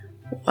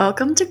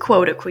Welcome to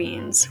Quota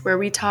Queens, where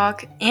we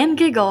talk and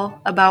giggle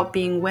about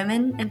being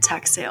women in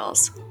tech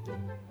sales.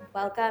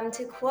 Welcome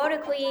to Quota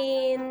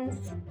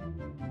Queens.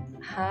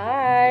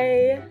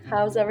 Hi,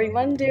 how's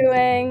everyone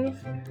doing?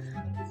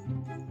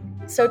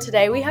 So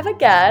today we have a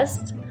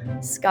guest,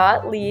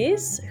 Scott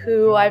Leese,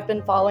 who I've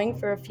been following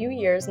for a few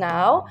years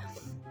now.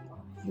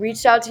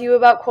 Reached out to you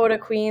about Quota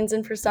Queens,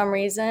 and for some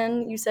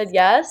reason you said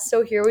yes.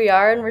 So here we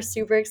are, and we're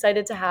super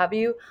excited to have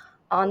you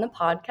on the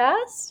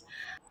podcast.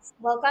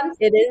 Welcome.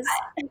 It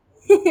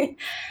is.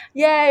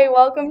 Yay,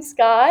 welcome,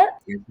 Scott.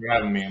 Thanks for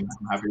having me. I'm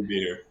happy to be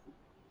here.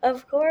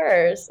 Of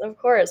course, of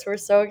course. We're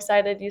so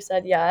excited you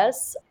said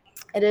yes.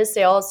 It is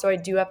sales, so I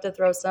do have to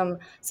throw some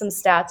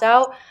stats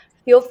out.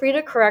 Feel free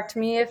to correct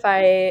me if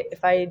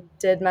I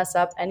did mess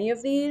up any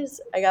of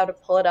these. I got to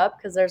pull it up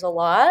because there's a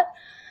lot.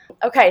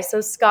 Okay, so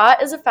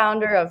Scott is a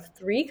founder of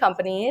 3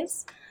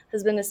 companies,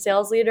 has been a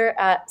sales leader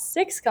at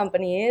 6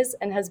 companies,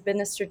 and has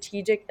been a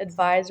strategic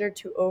advisor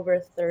to over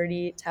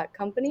 30 tech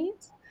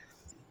companies.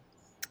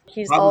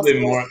 He's also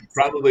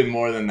Probably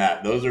more than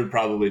that. Those are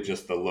probably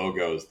just the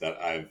logos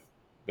that I've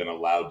been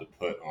allowed to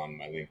put on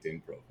my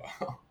LinkedIn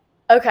profile.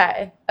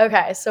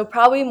 okay. So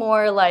probably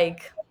more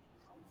like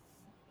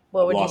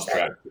what I've would you lost say?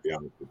 track, to be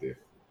honest with you.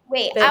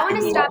 Wait, I want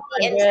to 50, stop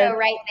the 100. intro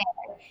right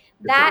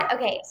there.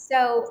 Okay,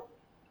 so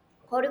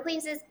Quota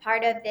Queens is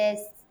part of this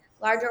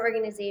larger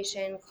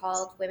organization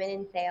called Women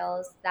in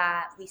Sales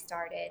that we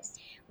started.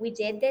 We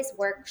did this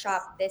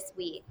workshop this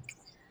week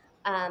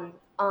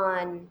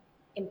on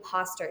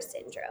imposter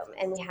syndrome,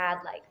 and we had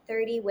like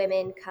 30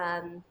 women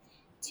come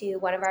to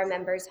one of our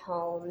members'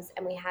 homes,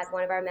 and we had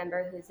one of our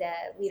members who's a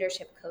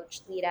leadership coach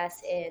lead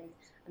us in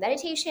a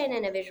meditation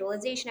and a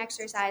visualization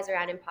exercise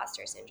around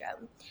imposter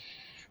syndrome.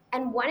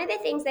 And one of the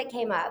things that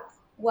came up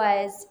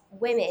was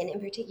women in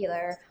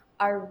particular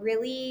are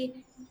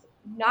really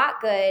not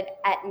good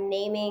at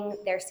naming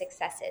their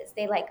successes.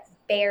 They like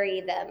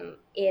bury them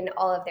in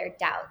all of their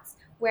doubts.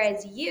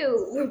 Whereas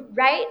you,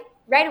 right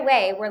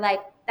away, were like,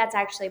 that's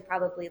actually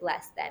probably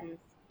less than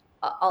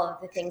all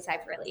of the things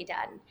I've really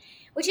done,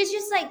 which is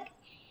just like,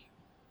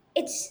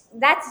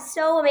 that's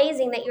so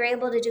amazing that you're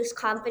able to just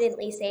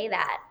confidently say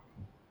that.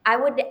 I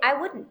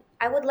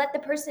would let the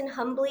person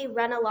humbly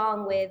run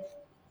along with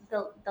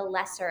the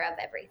lesser of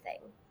everything.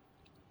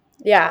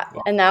 Yeah,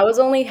 and that was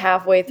only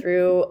halfway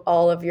through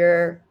all of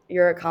your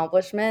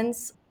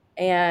accomplishments,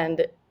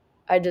 and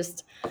I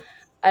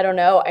don't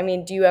know. I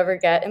mean, do you ever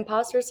get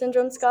imposter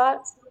syndrome,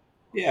 Scott?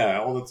 Yeah,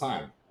 all the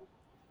time.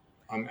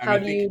 How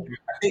do you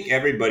I think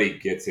everybody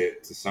gets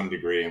it to some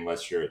degree,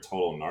 unless you're a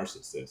total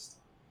narcissist.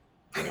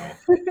 You know,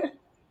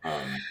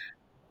 um,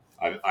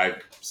 I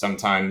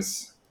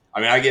sometimes.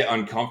 I get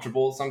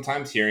uncomfortable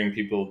sometimes hearing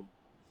people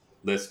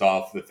list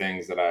off the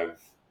things that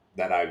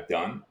I've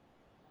done.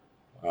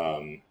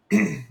 Um,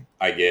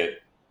 I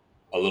get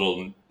a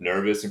little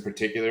nervous in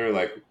particular.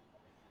 Like,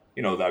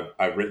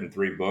 I've written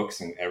 3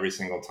 books, and every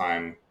single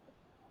time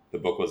the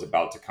book was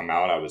about to come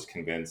out, I was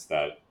convinced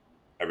that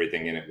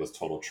everything in it was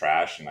total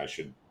trash and I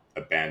should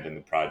abandon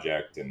the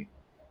project, and,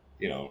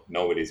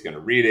 nobody's going to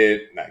read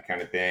it, that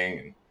kind of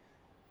thing.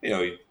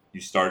 And, you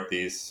start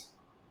these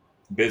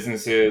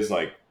businesses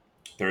like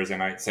Thursday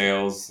night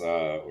sales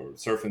or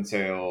surf and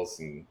sales.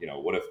 And,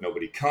 what if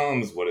nobody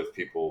comes? What if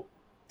people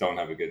don't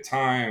have a good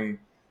time?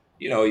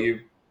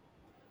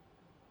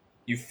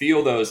 You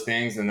feel those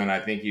things, and then I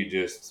think you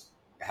just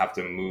have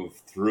to move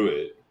through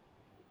it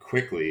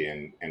quickly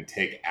and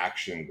take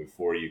action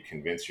before you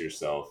convince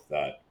yourself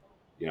that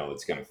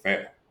it's going to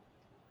fail.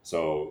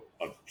 So,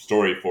 a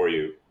story for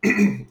you.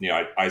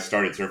 I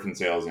started surfing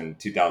sales in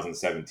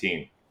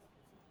 2017,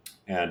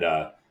 and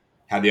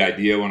had the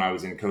idea when I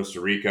was in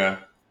Costa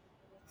Rica.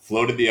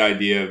 Floated the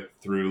idea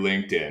through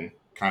LinkedIn,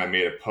 kind of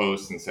made a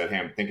post and said, hey,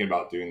 I'm thinking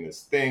about doing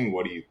this thing,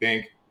 what do you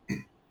think?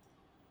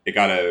 It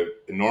got an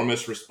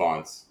enormous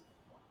response.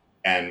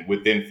 And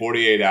within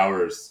 48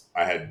 hours,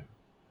 I had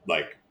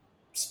like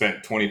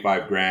spent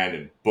 25 grand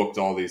and booked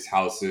all these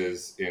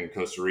houses in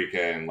Costa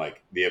Rica. And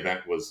like the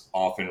event was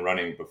off and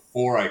running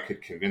before I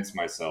could convince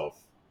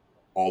myself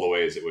all the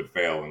ways it would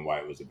fail and why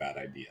it was a bad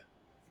idea.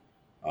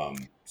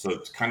 So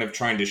it's kind of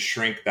trying to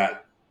shrink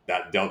that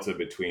delta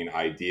between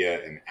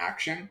idea and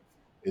action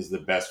is the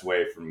best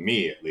way for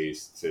me, at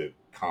least, to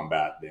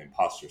combat the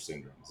imposter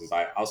syndromes. Is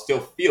I'll still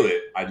feel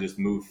it. I just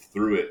move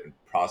through it and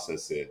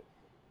process it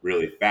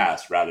really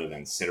fast rather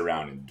than sit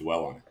around and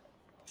dwell on it.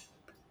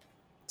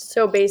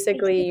 So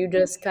basically you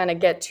just kind of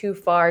get too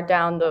far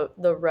down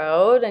the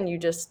road and you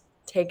just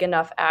take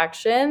enough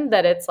action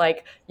that it's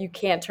like you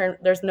can't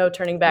there's no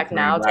turning No back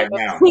turning now type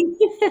back of now. thing.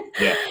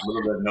 Yeah, a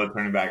little bit no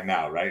turning back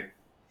now, right?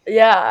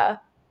 Yeah.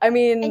 I And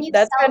mean, you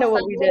that's kind of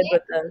what we self-funded did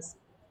with it. this.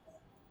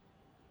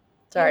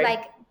 You Sorry.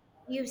 like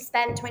you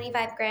spent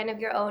 25 grand of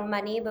your own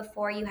money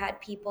before you had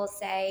people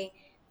say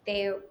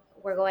they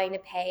were going to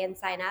pay and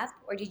sign up,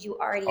 or did you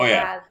already Oh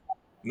yeah. have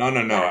No.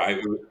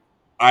 that?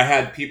 I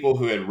had people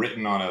who had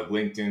written on a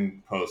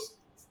LinkedIn post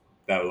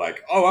that were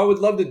like, "Oh, I would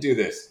love to do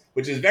this,"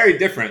 which is very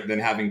different than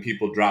having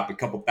people drop a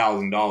couple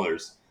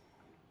 $1,000s,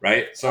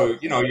 right? So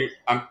Totally.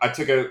 I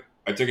took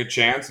I took a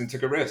chance and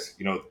took a risk.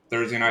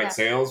 Thursday night Yeah.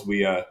 sales.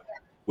 We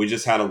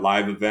just had a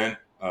live event,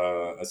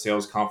 a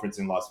sales conference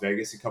in Las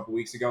Vegas a couple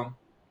weeks ago.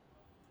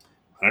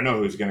 I don't know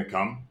who's going to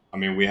come. I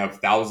mean, we have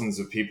thousands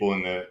of people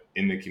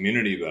in the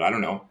community, but I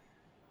don't know.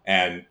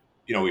 And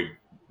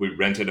we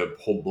rented a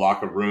whole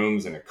block of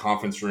rooms and a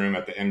conference room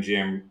at the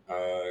MGM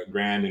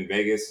Grand in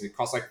Vegas. It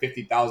cost like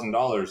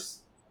 $50,000.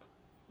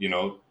 You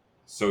know,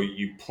 so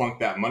you plunk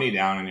that money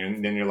down,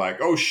 and then you're like,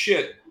 oh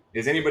shit,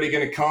 is anybody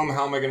going to come?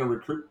 How am I going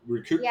to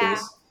recoup Yeah.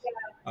 this?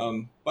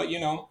 But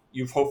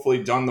you've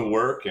hopefully done the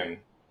work and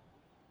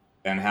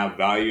have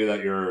value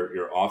that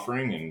you're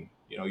offering, and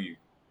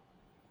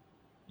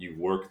you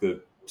work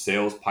the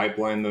sales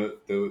pipeline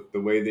the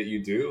way that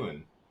you do,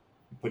 and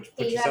Yeah,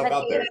 put yourself out you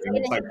have there. And skin it's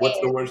in the like,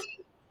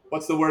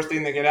 what's the worst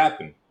thing that could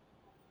happen?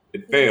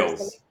 It game. You have skin.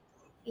 fails.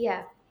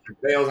 Yeah. It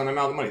fails, and I'm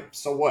out of money.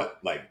 So what?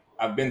 Like,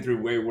 I've been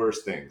through way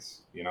worse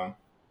things.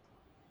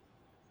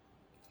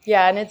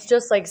 Yeah, and it's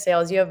just like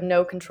sales. You have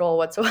no control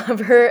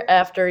whatsoever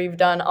after you've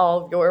done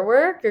all of your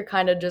work. You're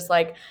kind of just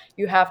like,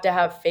 you have to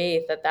have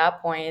faith at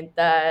that point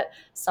that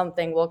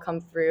something will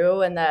come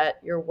through and that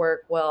your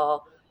work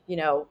will,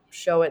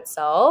 show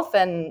itself,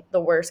 and the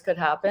worst could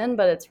happen.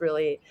 But it's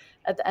really,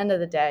 at the end of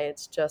the day,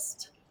 it's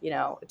just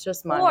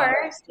money. Or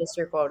It's just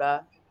your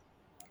quota.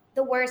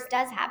 the worst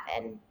does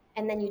happen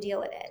and then you deal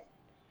with it.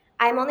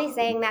 I'm only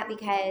saying that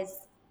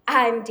because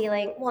I'm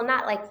dealing, well,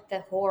 not like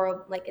the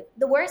horror, like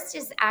the worst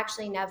is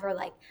actually never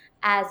like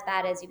as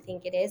bad as you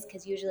think it is,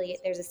 because usually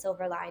there's a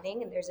silver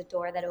lining and there's a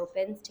door that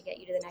opens to get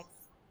you to the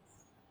next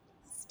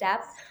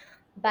step.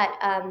 But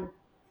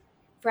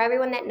for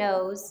everyone that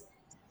knows,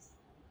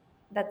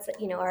 that's,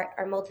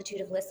 our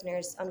multitude of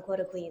listeners on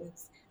Quota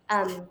Queens,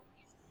 um,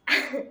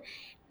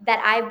 that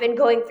I've been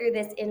going through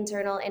this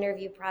internal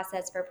interview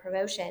process for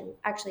promotion.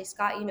 Actually,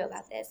 Scott, you know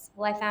about this.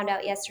 Well, I found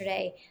out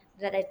yesterday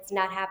that it's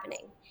not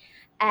happening.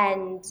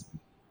 And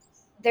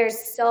there's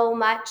so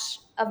much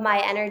of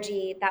my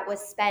energy that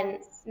was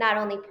spent not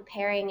only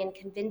preparing and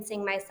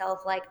convincing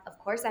myself, like, of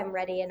course I'm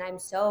ready and I'm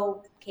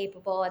so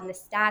capable, and the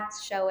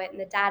stats show it and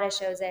the data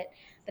shows it.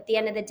 But at the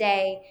end of the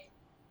day,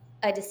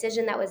 a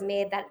decision that was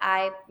made that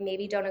I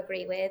maybe don't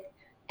agree with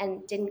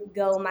and didn't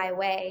go my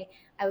way,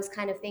 I was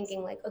kind of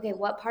thinking, like, okay,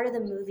 what part of the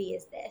movie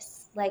is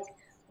this? Like,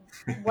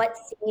 what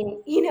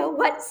scene,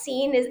 what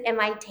scene am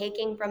I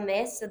taking from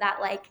this, so that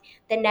like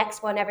the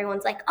next one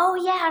everyone's like, oh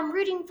yeah, I'm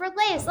rooting for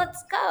Liz,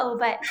 let's go.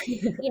 But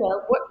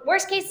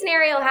worst case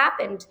scenario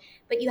happened,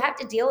 but you have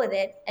to deal with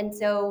it. And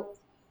so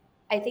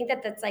I think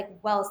that that's like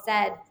well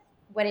said.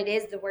 When it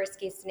is the worst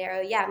case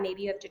scenario, yeah,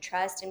 maybe you have to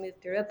trust and move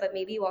through it, but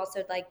maybe you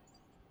also like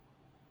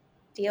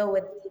deal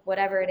with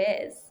whatever it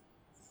is.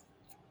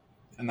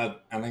 And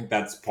that, I think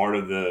that's part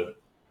of the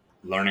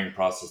learning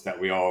process that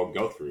we all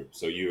go through.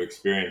 So you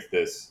experience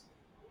this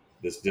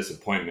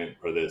disappointment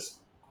or this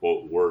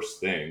quote worst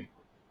thing,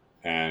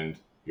 and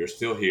you're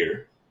still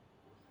here,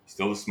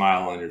 still have a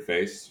smile on your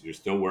face, you're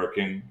still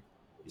working,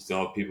 you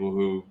still have people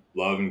who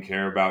love and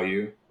care about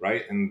you,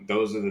 right? And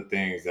those are the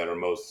things that are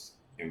most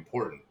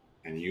important.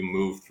 And you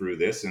move through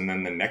this, and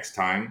then the next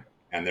time,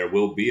 and there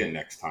will be a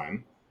next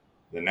time,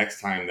 the next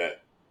time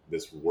that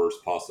this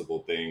worst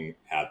possible thing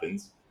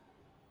happens,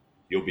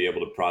 you'll be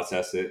able to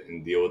process it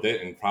and deal with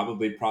it, and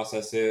probably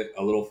process it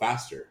a little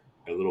faster,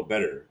 a little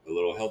better, a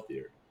little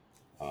healthier.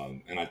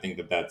 And I think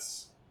that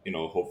that's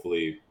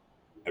hopefully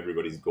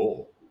everybody's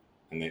goal.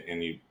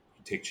 And you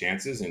take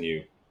chances, and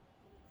you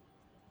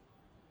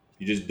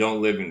just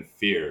don't live in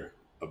fear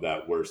of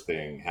that worst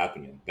thing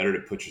happening. Better to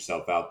put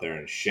yourself out there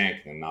and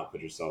shank than not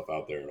put yourself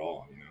out there at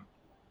all.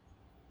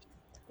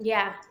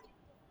 Yeah.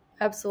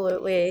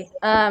 Absolutely.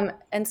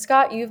 And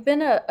Scott, you've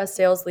been a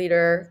sales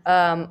leader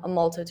a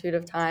multitude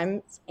of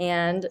times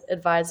and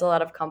advised a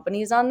lot of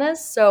companies on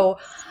this. So,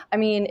 I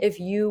mean, if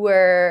you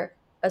were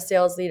a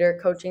sales leader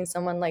coaching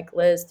someone like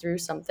Liz through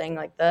something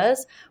like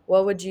this,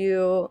 what would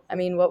you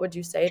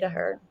say to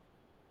her?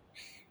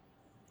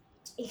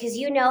 Because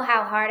you know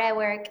how hard I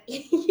work.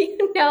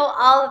 You know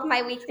all of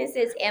my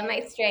weaknesses and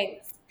my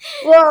strengths.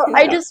 Well,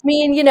 I just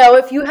mean,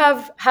 if you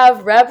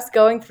have reps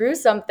going through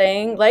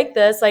something like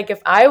this, like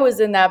if I was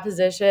in that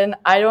position,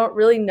 I don't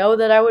really know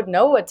that I would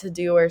know what to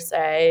do or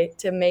say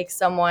to make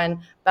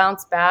someone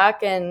bounce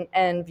back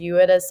and view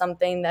it as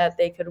something that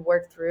they could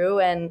work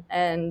through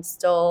and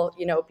still,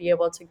 be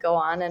able to go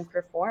on and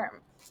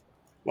perform.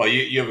 Well,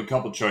 you have a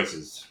couple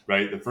choices,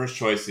 right? The first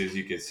choice is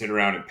you could sit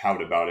around and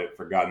pout about it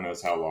for God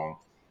knows how long,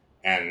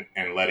 and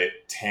let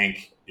it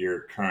tank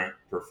your current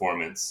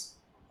performance,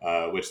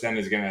 which then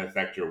is going to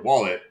affect your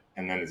wallet,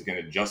 and then is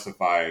going to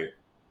justify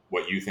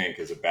what you think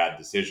is a bad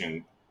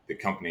decision the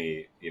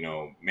company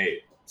made.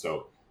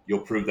 So you'll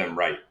prove them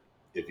right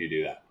if you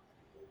do that.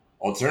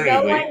 No one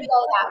Alternatively,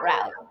 go that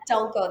route.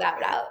 Don't go that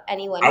route.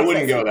 Anyone I who's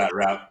wouldn't go listening. that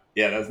route.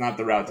 Yeah, that's not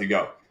the route to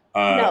go.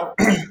 Uh,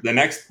 No. the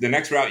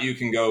next route you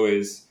can go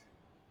is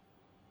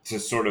to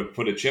sort of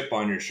put a chip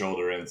on your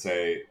shoulder and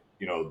say,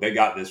 they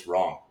got this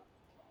wrong,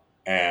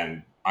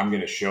 and I'm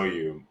going to show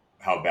you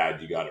how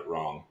bad you got it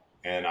wrong,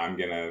 and I'm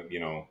going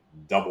to,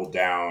 double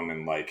down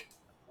and like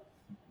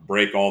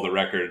break all the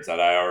records that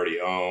I already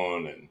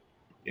own, and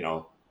you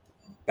know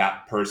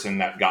that person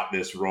that got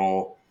this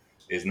role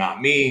is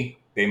not me.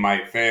 They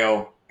might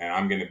fail, and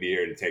I'm going to be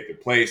here to take their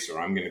place, or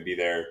I'm going to be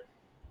there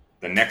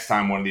the next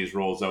time one of these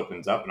roles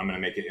opens up, and I'm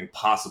going to make it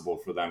impossible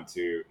for them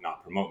to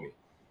not promote me.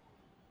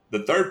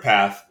 The third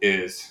path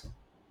is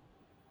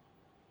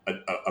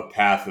a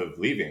path of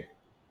leaving.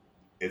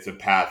 It's a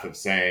path of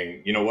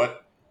saying, you know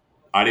what,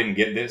 I didn't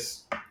get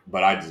this,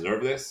 but I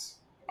deserve this.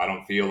 I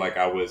don't feel like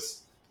I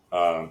was,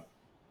 uh,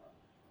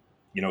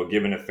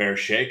 given a fair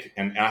shake.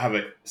 And I have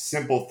a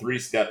simple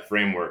 3-step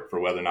framework for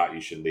whether or not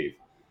you should leave.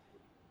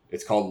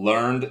 It's called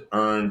learned,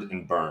 earned,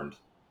 and burned.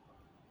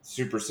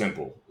 Super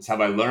simple. It's,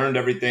 have I learned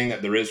everything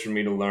that there is for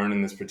me to learn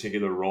in this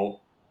particular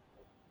role?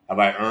 Have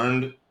I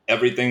earned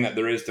everything that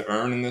there is to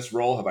earn in this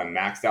role? Have I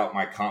maxed out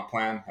my comp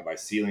plan? Have I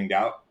ceilinged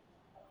out?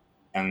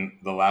 And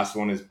the last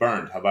one is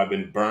burned. Have I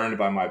been burned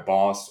by my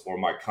boss or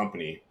my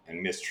company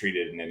and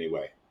mistreated in any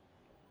way?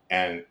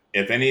 And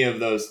if any of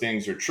those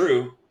things are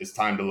true, it's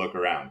time to look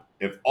around.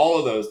 If all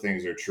of those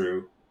things are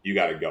true, you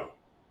got to go.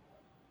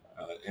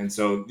 And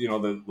so,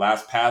 the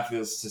last path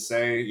is to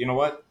say, you know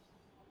what?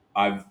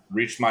 I've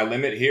reached my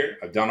limit here.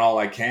 I've done all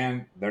I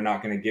can. They're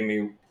not going to give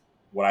me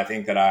what I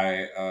think that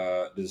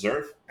I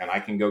deserve, and I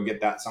can go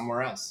get that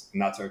somewhere else,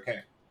 and that's okay.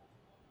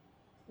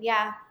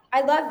 Yeah,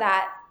 I love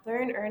that.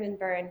 Learn, earn, and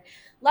burn.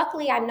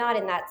 Luckily, I'm not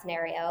in that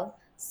scenario,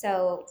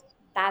 so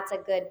that's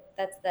the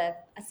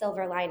a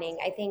silver lining.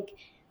 I think,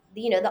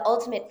 the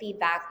ultimate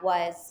feedback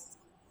was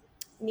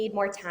need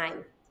more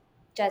time.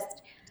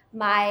 Just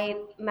my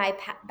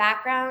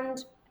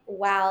background,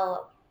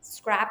 while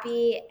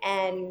scrappy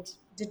and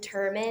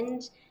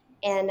determined,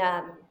 and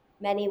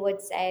many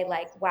would say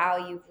like, wow,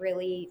 you've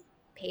really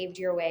paved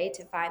your way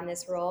to find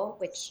this role,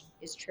 which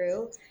is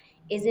true,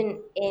 isn't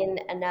in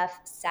enough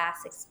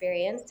SaaS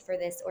experience for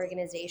this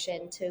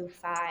organization to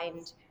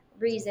find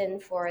reason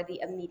for the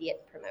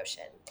immediate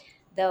promotion,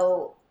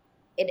 though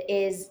it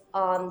is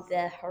on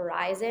the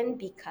horizon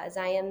because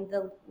I am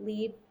the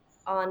lead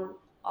on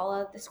all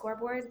of the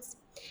scoreboards.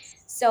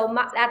 So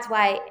that's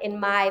why, in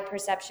my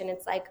perception,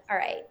 it's like, all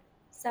right,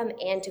 some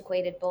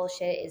antiquated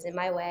bullshit is in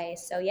my way.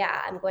 So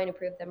yeah, I'm going to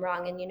prove them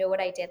wrong. And you know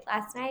what I did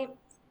last night?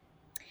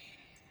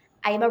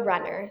 I am a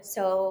runner,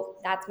 so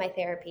that's my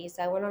therapy.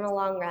 So I went on a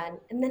long run,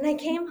 and then I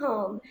came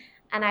home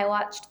and I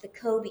watched the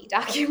Kobe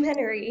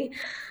documentary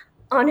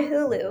on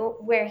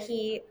Hulu, where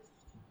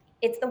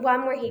it's the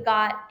one where he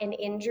got an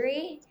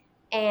injury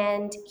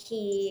and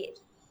he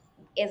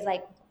is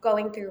like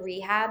going through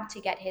rehab to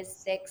get his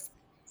sixth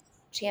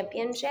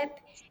championship.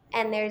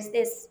 And there's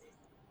this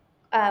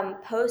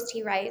post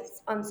he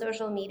writes on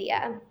social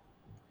media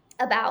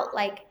about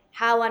like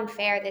how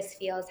unfair this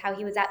feels, how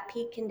he was at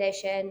peak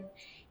condition,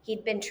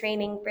 he'd been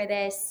training for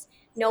this,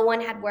 no one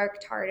had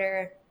worked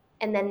harder,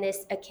 and then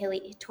this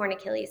torn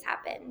Achilles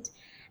happened.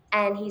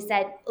 And he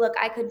said, look,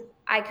 I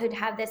could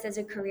have this as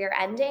a career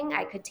ending.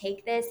 I could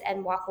take this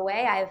and walk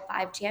away. I have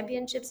 5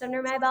 championships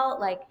under my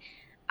belt. Like,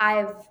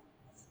 I've,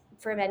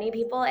 for many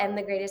people, am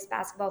the greatest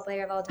basketball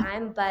player of all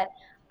time, but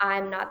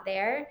I'm not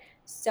there.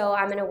 So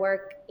I'm going to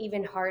work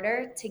even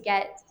harder to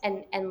get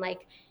and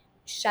like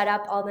shut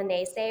up all the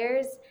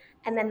naysayers.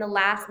 And then the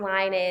last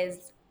line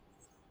is,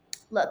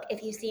 look,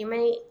 if you see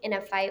me in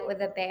a fight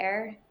with a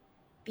bear,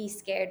 be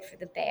scared for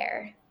the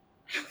bear.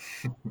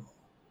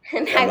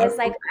 And Well, I was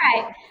like,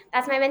 all right,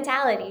 that's my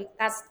mentality.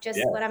 That's just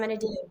yeah, what I'm going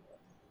to do.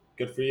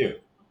 good for you.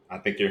 I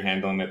think you're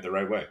handling it the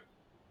right way.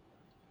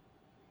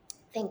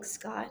 Thanks,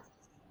 Scott.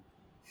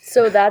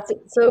 So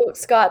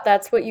Scott,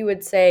 that's what you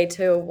would say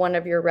to one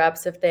of your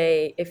reps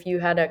if you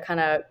had to kind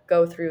of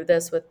go through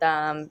this with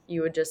them,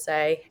 you would just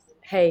say,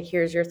 "Hey,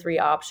 here's your 3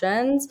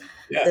 options.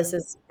 Yeah, This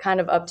is kind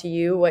of up to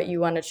you what you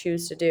want to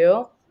choose to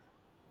do."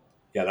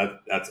 yeah,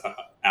 that's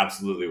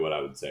absolutely what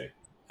I would say.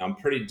 I'm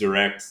pretty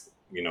direct,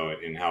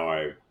 in how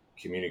I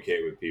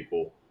communicate with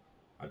people.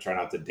 I try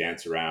not to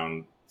dance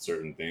around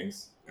certain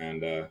things,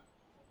 and I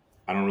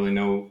don't really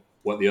know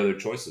what the other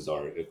choices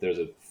are. If there's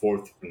a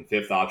fourth and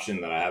fifth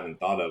option that I haven't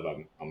thought of,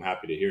 I'm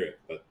happy to hear it.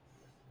 But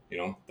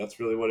that's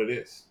really what it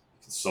is.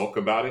 You can sulk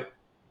about it.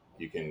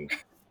 You can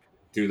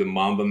do the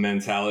Mamba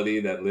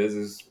mentality that Liz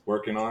is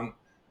working on,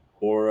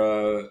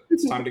 or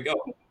it's time to go.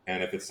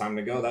 And if it's time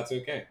to go, that's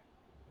okay.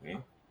 You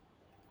know?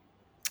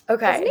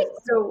 Isn't Okay. it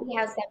So crazy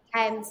how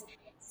sometimes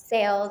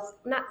sales,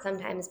 not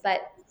sometimes,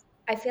 but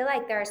I feel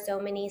like there are so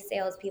many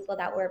salespeople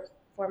that were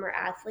former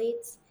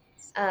athletes.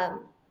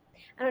 Um,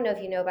 I don't know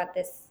if you know about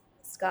this,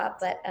 Scott,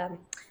 but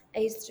I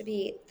used to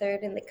be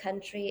third in the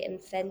country in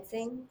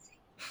fencing.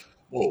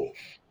 Whoa,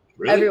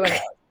 really? everyone knows.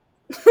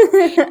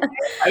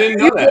 I didn't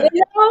You know that.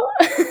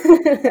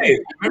 didn't know? Hey,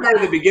 remember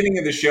at the beginning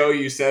of the show,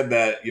 you said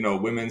that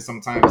women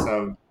sometimes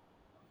have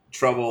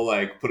trouble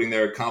like putting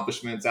their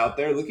accomplishments out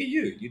there. Look at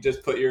you. You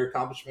just put your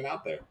accomplishment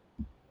out there.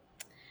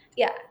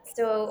 Yeah,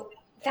 so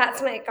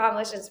that's my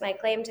accomplishments, my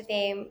claim to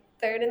fame.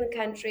 Third in the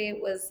country,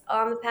 was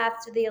on the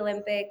path to the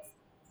Olympics,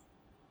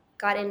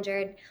 got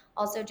injured,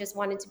 also just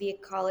wanted to be a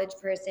college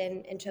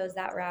person and chose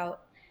that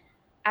route.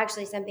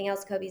 actually something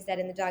else Kobe said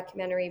in the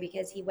documentary,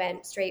 because he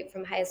went straight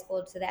from high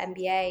school to the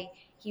NBA.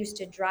 He used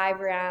to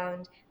drive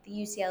around the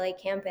UCLA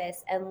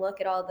campus and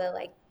look at all the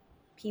like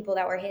people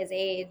that were his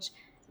age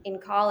in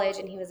college,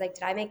 and he was like,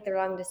 did I make the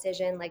wrong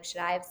decision? Like,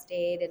 should I have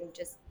stayed and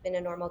just been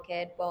a normal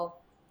kid?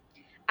 Well,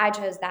 I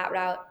chose that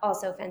route.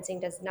 Also, fencing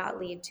does not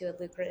lead to a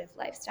lucrative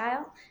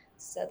lifestyle,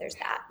 so there's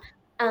that.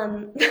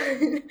 Um,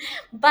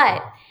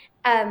 but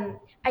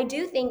I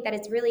do think that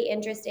it's really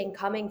interesting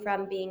coming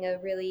from being a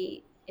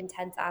really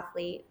intense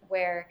athlete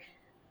where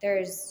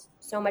there's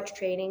so much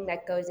training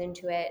that goes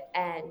into it,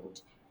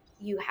 and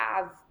you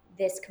have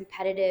this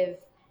competitive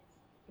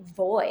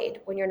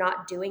void when you're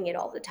not doing it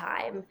all the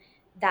time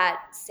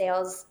that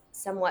sales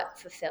somewhat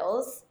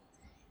fulfills.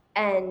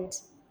 And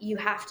you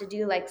have to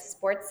do like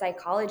sports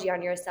psychology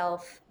on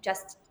yourself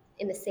just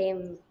in the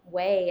same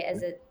way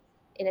as a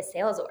in a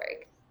sales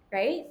org,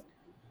 right?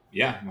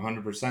 Yeah,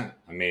 100%.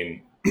 I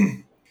mean,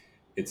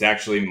 it's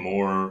actually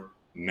more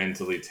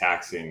mentally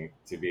taxing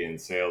to be in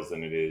sales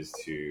than it is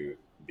to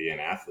be an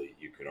athlete,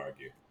 you could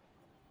argue.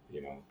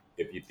 You know,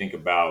 if you think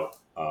about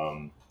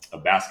a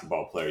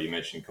basketball player, you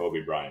mentioned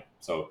Kobe Bryant.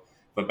 So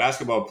if a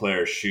basketball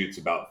player shoots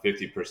about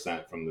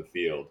 50% from the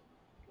field,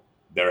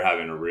 they're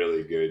having a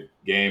really good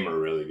game or a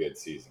really good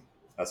season.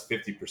 That's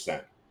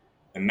 50%.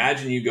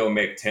 Imagine you go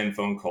make 10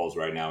 phone calls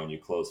right now and you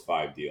close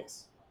 5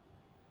 deals.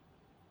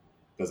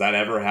 Does that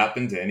ever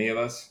happen to any of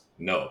us?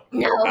 No,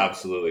 No.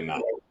 absolutely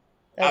not.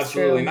 That's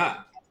Absolutely true.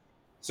 not.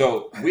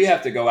 So we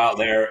have to go out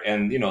there,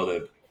 and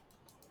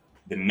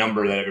the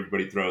number that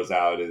everybody throws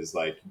out is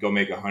like go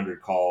make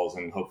 100 calls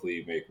and hopefully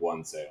you make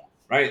one sale,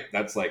 right?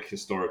 That's like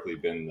historically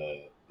been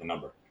the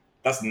number.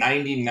 That's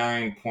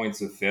 99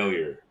 points of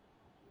failure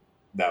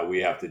that we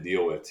have to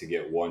deal with to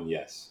get one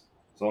yes.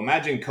 So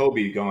imagine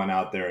Kobe going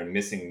out there and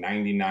missing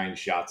 99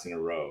 shots in a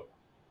row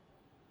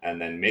and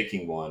then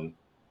making one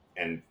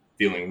and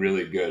feeling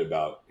really good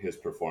about his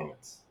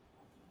performance.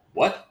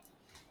 What?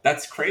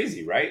 That's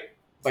crazy, right?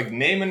 Like,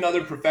 name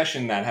another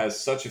profession that has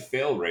such a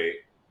fail rate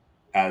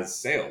as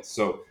sales.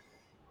 So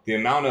the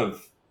amount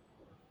of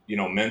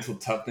mental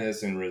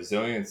toughness and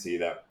resiliency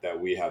that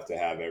we have to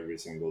have every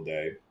single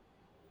day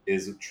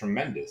is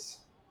tremendous.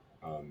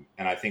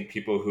 And I think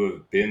people who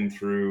have been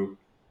through,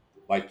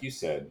 like you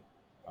said,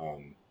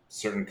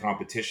 certain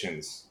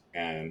competitions,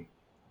 and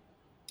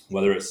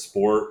whether it's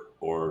sport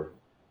or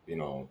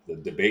the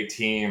debate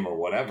team or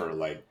whatever,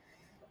 like,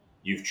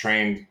 you've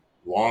trained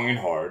long and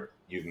hard,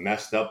 you've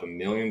messed up a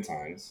million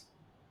times,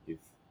 you've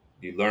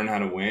you learn how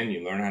to win,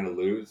 you learn how to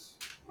lose,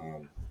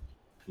 um,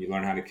 you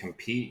learn how to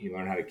compete, you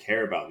learn how to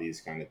care about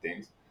these kind of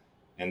things,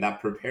 and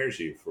that prepares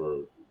you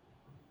for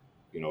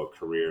a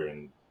career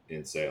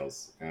in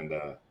sales. And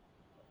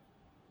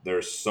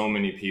there's so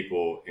many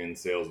people in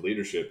sales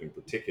leadership in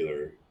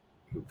particular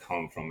who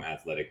come from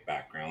athletic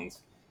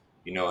backgrounds.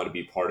 You know how to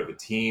be part of a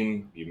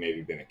team, you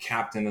maybe been a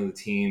captain of the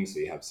team, so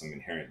you have some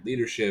inherent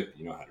leadership,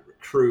 you know how to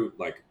recruit.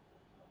 Like,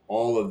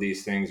 all of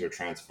these things are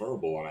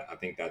transferable, and I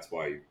think that's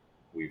why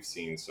we've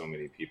seen so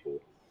many people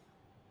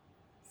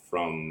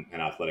from an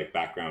athletic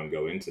background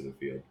go into the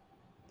field.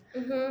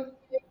 Mm-hmm.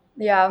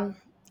 Yeah.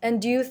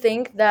 And do you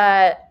think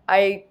that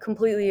I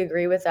completely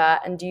agree with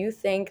that? And do you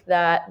think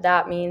that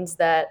that means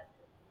that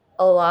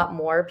a lot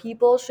more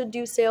people should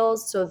do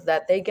sales so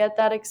that they get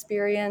that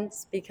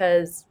experience?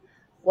 Because,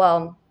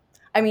 well,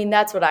 I mean,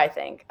 that's what I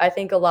think. I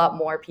think a lot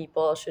more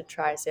people should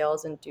try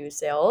sales and do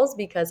sales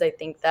because I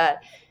think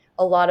that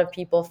a lot of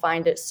people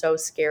find it so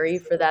scary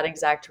for that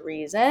exact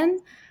reason.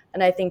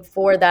 And I think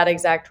for that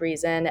exact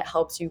reason, it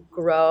helps you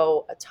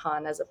grow a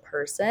ton as a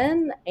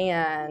person.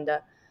 And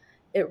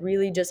it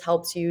really just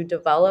helps you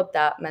develop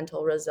that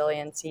mental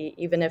resiliency,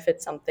 even if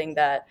it's something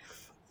that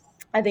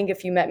I think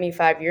if you met me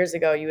 5 years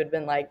ago, you would have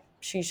been like,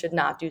 she should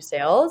not do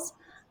sales.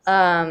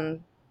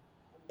 Um,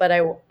 but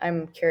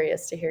I'm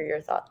curious to hear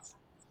your thoughts.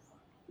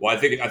 Well, I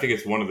think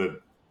it's one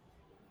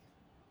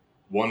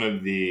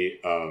of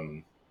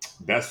the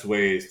best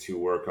ways to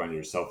work on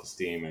your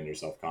self-esteem and your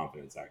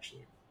self-confidence.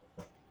 Actually,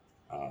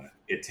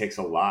 it takes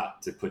a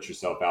lot to put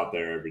yourself out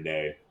there every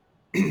day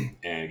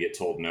and get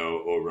told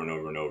no over and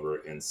over and over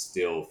and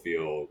still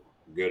feel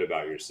good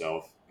about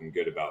yourself and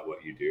good about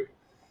what you do.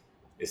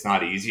 It's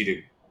not easy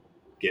to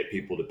get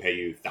people to pay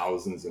you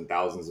thousands and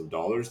thousands of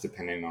dollars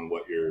depending on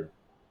what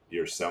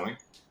you're selling.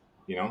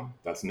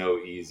 That's no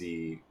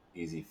easy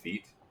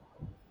feat.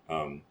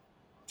 um,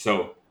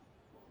 so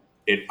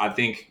I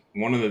think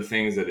one of the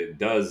things that it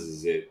does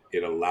is it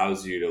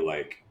allows you to,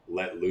 like,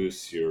 let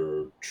loose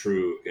your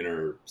true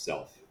inner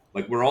self.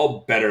 Like, we're all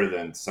better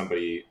than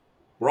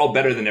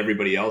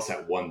everybody else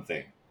at one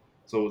thing.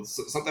 So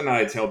something that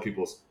I tell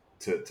people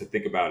to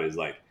think about is,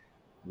 like,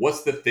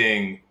 what's the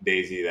thing,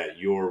 Daisy, that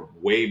you're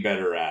way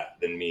better at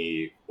than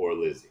me or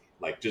Lizzie?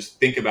 Like, just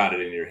think about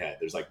it in your head.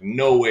 There's, like,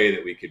 no way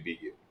that we could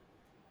beat you.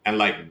 And,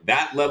 like,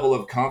 that level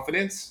of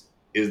confidence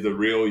is the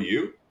real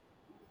you.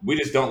 We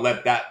just don't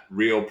let that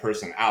real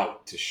person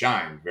out to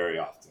shine very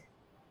often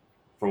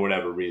for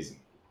whatever reason,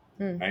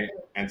 Hmm. right?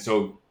 And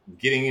so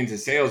getting into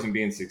sales and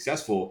being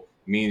successful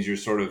means you're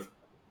sort of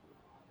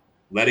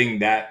letting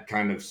that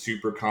kind of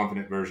super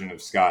confident version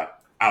of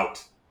Scott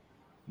out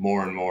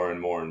more and more and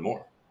more and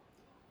more.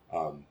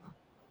 Um,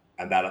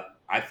 and that,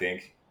 I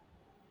think,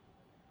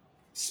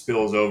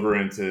 spills over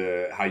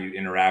into how you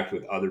interact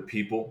with other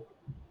people.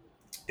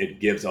 It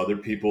gives other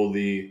people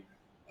the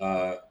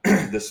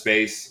the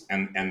space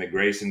and the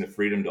grace and the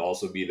freedom to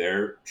also be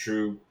their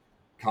true,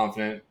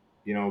 confident,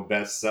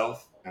 best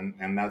self,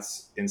 and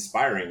that's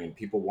inspiring. And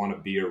people want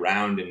to be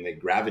around, and they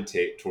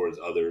gravitate towards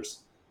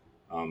others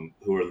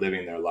who are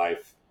living their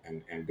life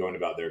and going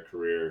about their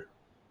career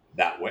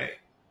that way.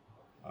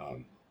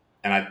 Um,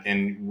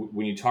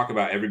 when you talk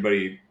about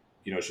everybody,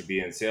 should be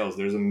in sales,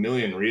 there's a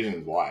million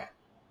reasons why.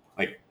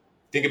 Like,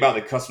 think about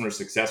the customer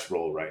success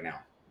role right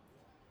now.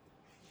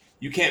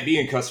 You can't be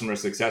in customer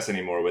success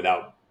anymore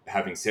without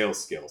having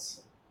sales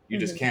skills. You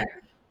just Mhm. can't.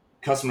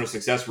 Customer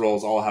success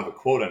roles all have a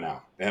quota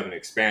now. They have an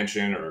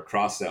expansion or a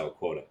cross sell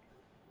quota,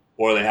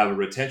 or they have a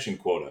retention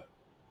quota.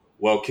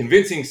 Well,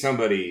 convincing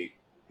somebody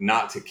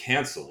not to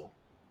cancel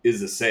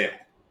is a sale.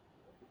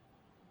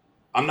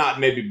 I'm not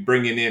maybe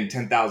bringing in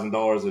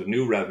 $10,000 of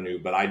new revenue,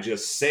 but I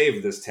just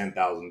saved this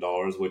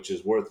 $10,000, which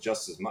is worth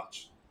just as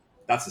much.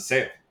 That's a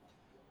sale.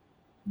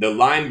 The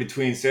line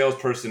between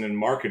salesperson and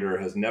marketer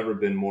has never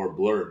been more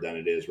blurred than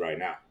it is right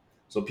now.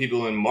 So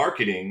people in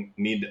marketing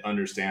need to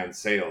understand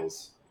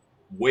sales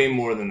way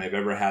more than they've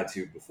ever had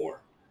to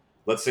before.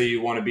 Let's say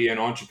you want to be an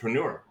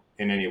entrepreneur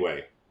in any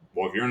way.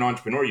 Well, if you're an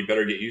entrepreneur, you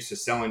better get used to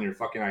selling your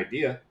fucking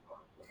idea,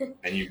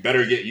 and you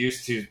better get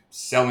used to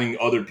selling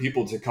other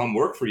people to come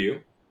work for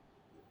you,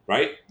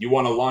 right? You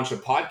want to launch a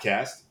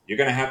podcast, you're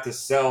going to have to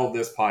sell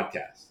this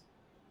podcast.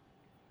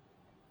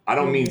 I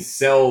don't mean Mhm.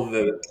 sell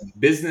the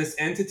business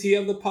entity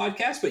of the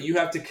podcast, but you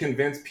have to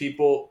convince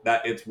people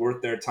that it's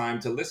worth their time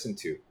to listen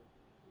to,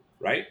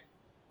 right?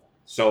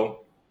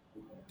 So,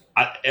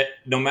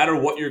 no matter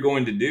what you're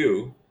going to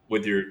do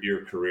with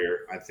your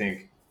career, I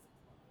think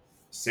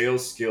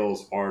sales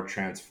skills are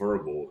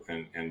transferable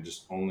and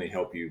just only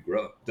help you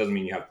grow. Doesn't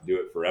mean you have to do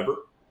it forever.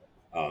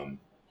 Um,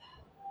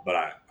 but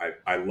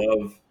I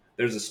love,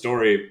 there's a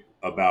story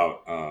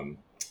about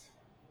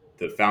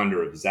the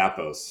founder of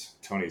Zappos,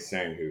 Tony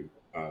Singh, who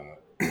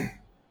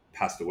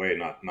passed away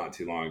not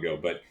too long ago.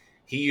 But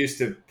he used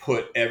to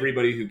put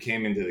everybody who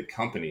came into the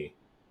company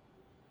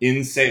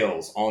in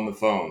sales on the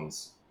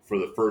phones for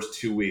the first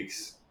 2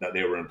 weeks that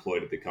they were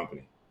employed at the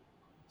company.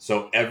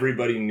 So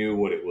everybody knew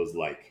what it was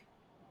like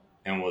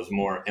and was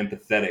more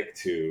empathetic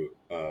to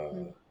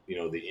Mhm.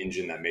 the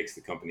engine that makes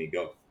the company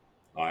go.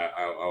 I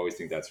always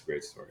think that's a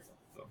great story.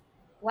 So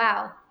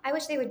Wow. I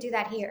wish they would do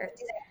that here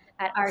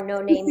at our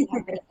no name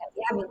company that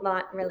we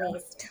haven't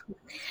released.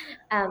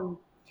 Um,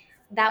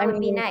 that I would be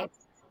mean,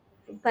 nice.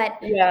 But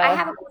I yeah,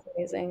 have a,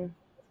 it's amazing.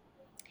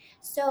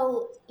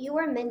 so you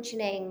were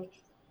mentioning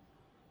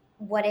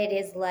what it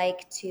is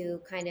like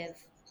to kind of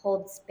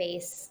hold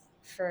space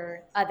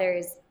for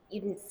others.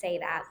 You didn't say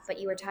that, but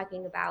you were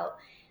talking about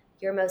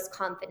your most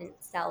confident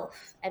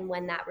self and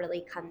when that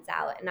really comes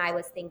out. And I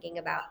was thinking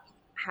about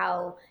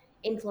how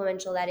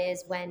influential that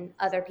is when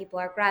other people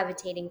are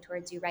gravitating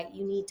towards you, right?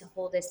 You need to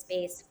hold a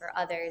space for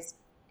others.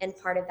 And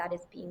part of that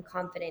is being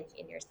confident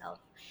in yourself.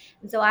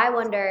 And so I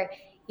wonder,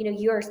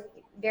 you're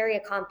very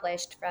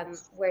accomplished from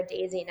where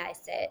Daisy and I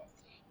sit.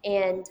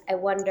 And I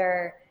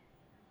wonder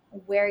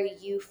where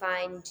you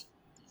find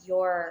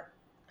your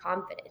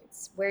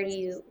confidence. Where do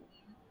you,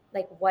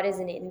 like, what is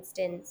an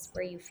instance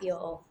where you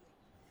feel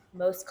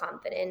most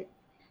confident?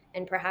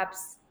 And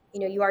perhaps,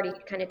 you already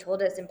kind of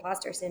told us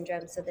imposter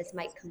syndrome, so this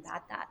might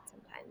combat that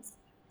sometimes.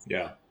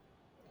 yeah,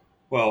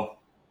 well,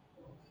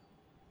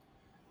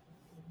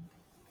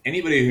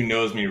 anybody who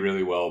knows me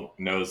really well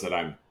knows that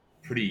I'm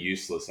pretty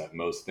useless at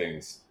most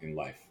things in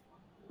life.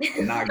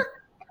 I'm not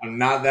I'm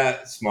not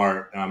that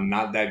smart, and I'm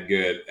not that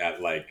good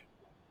at like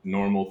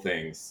normal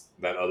things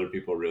that other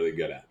people are really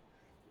good at.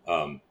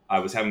 I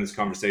was having this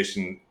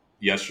conversation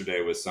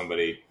yesterday with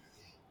somebody,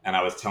 and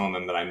I was telling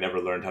them that I never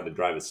learned how to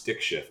drive a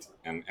stick shift,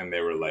 and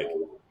they were like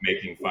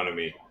making fun of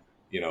me,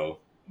 you know,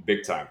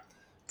 big time.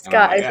 And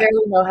I'm Scott, like, I yeah,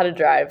 barely know how to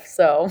drive,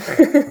 so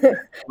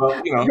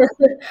well,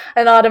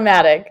 an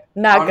automatic,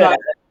 not I'm good not. at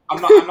it.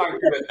 I'm not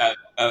good at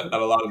a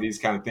lot of these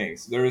kind of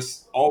things.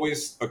 There's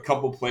always a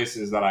couple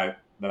places that I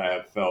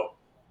have felt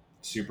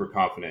super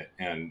confident,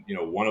 and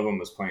one of them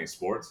was playing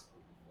sports.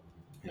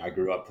 I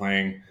grew up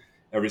playing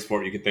every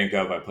sport you could think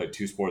of. I played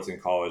two sports in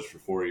college for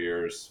 4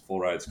 years, full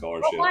ride What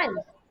scholarship. one?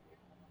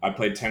 I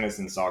played tennis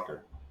and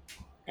soccer,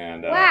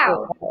 and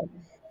Wow.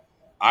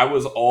 I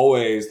was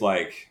always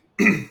like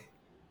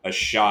a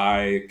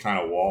shy kind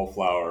of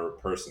wallflower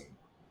person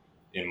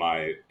in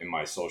my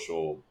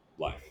social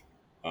life.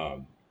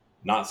 Um,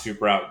 Not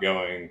super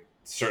outgoing.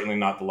 Certainly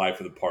not the life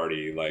of the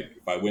party. Like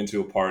if I went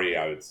to a party,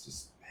 I was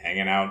just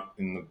hanging out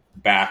in the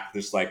back,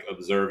 just like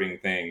observing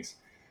things.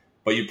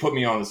 But you put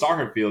me on the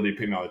soccer field, you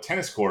put me on the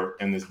tennis court,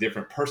 and this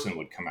different person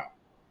would come out.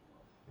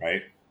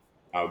 Right?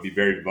 I would be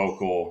very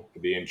vocal,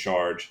 be in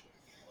charge.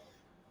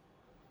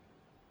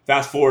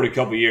 fast forward a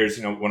couple years,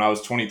 when I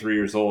was 23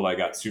 years old, I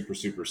got super,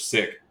 super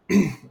sick.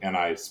 And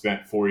I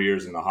spent 4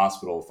 years in the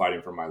hospital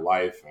fighting for my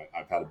life.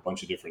 I've had a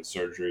bunch of different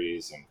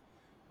surgeries and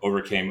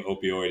overcame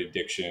opioid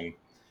addiction.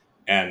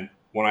 And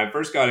when I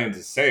first got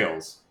into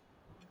sales,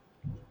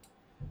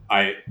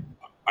 I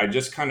I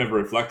just kind of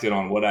reflected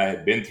on what I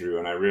had been through,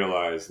 and I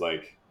realized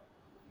like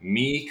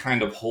me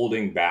kind of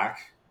holding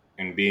back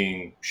and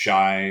being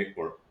shy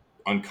or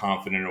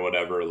unconfident or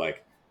whatever,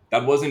 like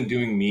that wasn't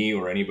doing me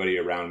or anybody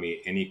around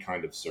me any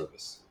kind of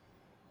service.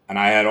 And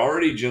I had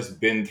already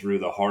just been through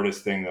the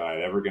hardest thing that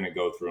I'd ever going to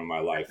go through in my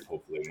life,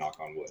 hopefully, knock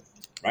on wood,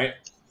 right?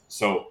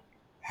 So,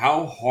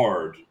 how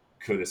hard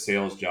could a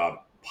sales job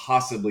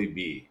possibly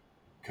be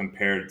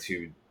compared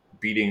to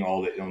beating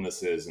all the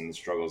illnesses and the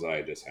struggles that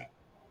I just had?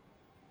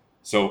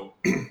 So,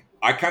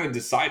 I kind of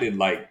decided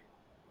like,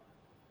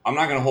 I'm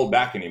not going to hold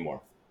back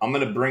anymore. I'm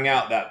going to bring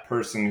out that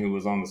person who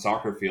was on the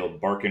soccer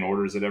field barking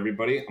orders at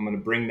everybody. I'm going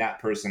to bring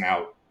that person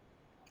out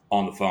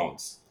on the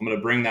phones. I'm going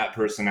to bring that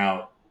person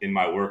out in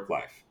my work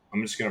life.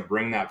 I'm just going to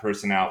bring that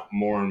person out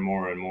more and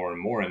more and more and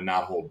more and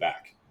not hold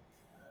back.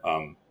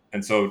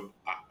 And so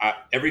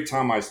every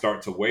time I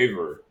start to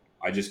waver,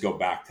 I just go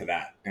back to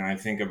that. And I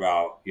think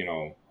about,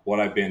 what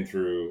I've been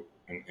through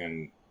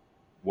and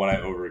what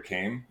I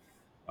overcame.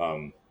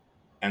 Um,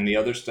 and the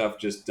other stuff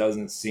just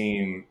doesn't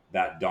seem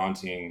that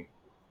daunting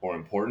or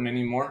important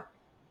anymore.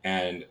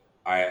 And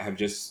I have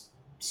just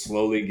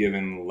slowly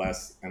given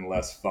less and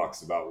less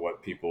fucks about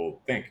what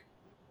people think.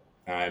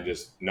 I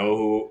just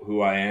know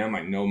who I am.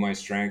 I know my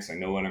strengths. I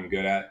know what I'm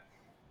good at.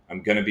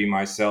 I'm going to be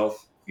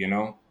myself.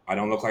 I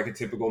don't look like a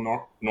typical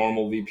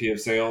normal VP of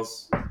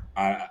sales.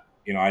 I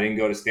didn't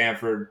go to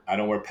Stanford. I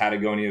don't wear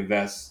Patagonia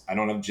vests. I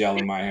don't have gel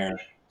in my hair.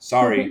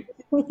 Sorry.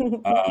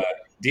 Uh,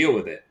 Deal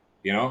with it,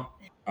 you know?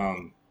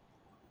 Um,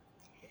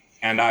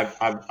 and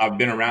I've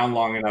been around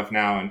long enough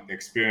now and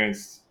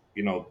experienced,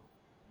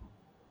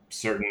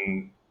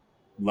 certain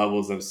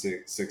levels of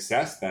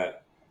success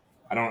that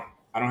I don't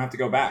I don't have to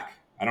go back.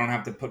 I don't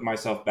have to put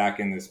myself back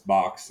in this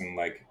box and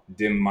like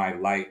dim my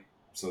light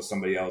so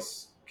somebody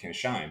else can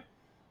shine,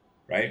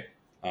 right?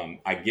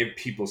 I give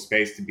people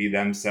space to be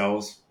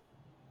themselves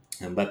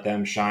and let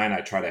them shine. I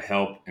try to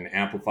help and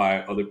amplify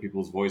other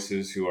people's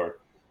voices who are,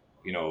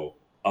 you know,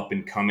 up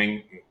and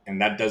coming,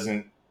 and that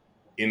doesn't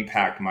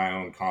impact my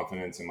own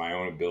confidence and my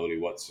own ability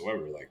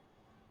whatsoever. Like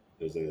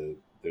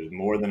there's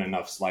more than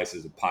enough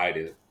slices of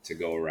pie to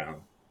go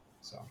around.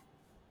 So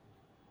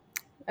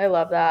I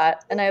love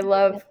that. And I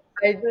True.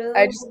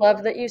 just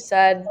love that you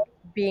said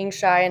being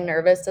shy and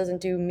nervous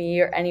doesn't do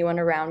me or anyone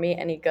around me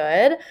any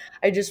good.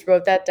 I just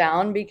wrote that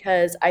down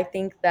because I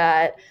think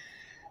that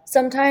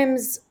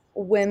sometimes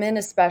women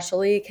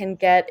especially can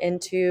get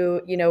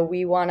into,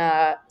 we want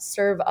to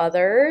serve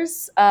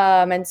others,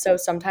 and so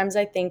sometimes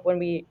I think when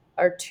we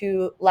are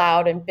too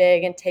loud and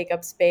big and take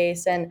up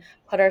space and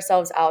put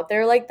ourselves out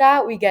there like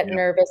that, we get yeah,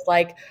 nervous,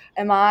 like,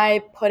 am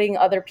I putting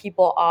other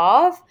people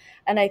off?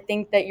 And I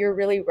think that you're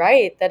really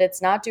right that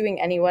it's not doing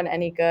anyone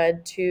any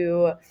good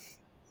to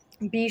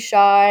be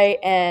shy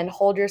and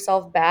hold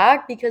yourself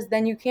back, because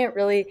then you can't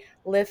really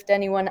lift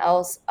anyone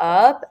else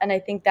up. And I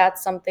think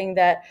that's something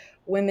that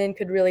women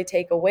could really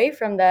take away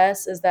from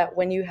this, is that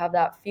when you have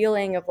that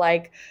feeling of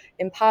like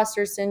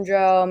imposter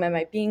syndrome, am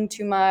I being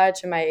too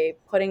much, am I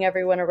putting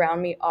everyone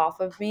around me off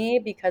of me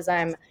because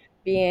I'm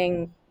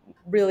being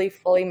really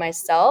fully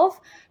myself,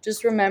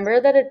 just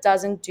remember that it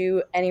doesn't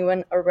do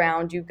anyone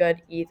around you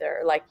good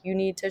either. Like, you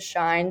need to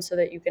shine so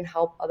that you can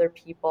help other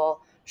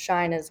people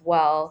shine as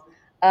well.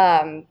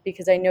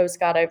 Because I know,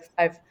 Scott,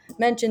 I've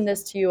mentioned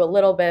this to you a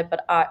little bit,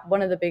 but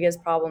one of the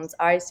biggest problems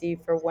I see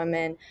for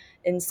women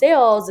in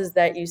sales is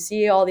that you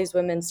see all these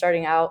women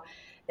starting out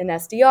in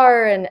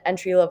SDR and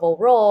entry level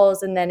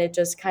roles, and then it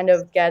just kind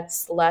of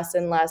gets less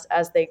and less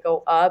as they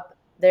go up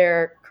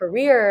their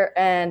career.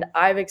 And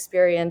I've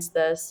experienced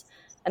this.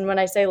 And when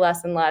I say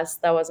less and less,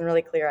 that wasn't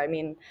really clear. I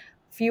mean,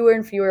 fewer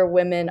and fewer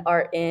women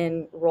are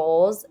in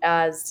roles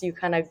as you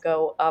kind of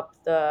go up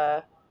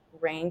the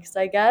ranks,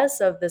 I guess,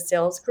 of the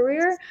sales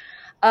career.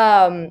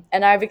 And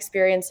I've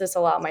experienced this a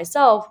lot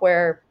myself,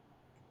 where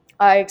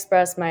I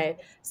express my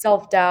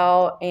self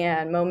doubt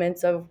and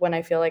moments of when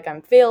I feel like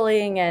I'm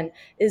failing and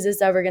is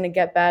this ever going to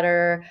get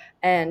better?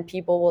 And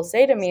people will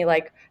say to me,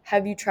 like,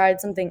 have you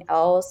tried something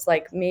else?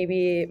 Like,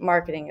 maybe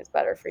marketing is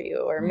better for you,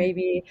 or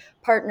maybe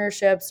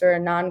partnerships or a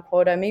non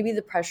quota, maybe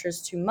the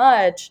pressure's too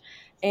much.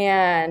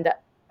 And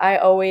I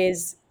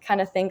always kind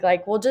of think,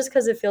 like, well, just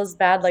because it feels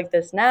bad like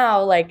this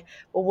now, like,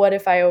 well, what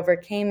if I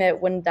overcame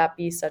it? Wouldn't that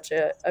be such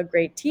a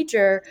great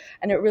teacher?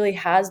 And it really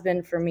has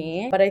been for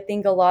me. But I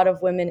think a lot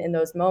of women in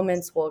those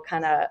moments will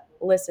kind of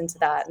listen to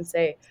that and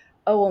say,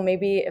 oh, well,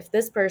 maybe if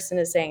this person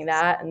is saying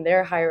that and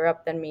they're higher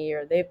up than me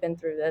or they've been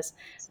through this,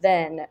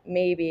 then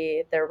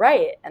maybe they're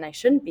right and I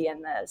shouldn't be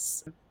in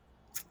this.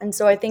 And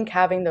so I think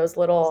having those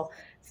little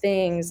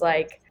things,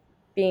 like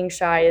being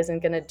shy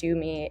isn't going to do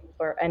me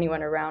or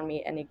anyone around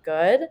me any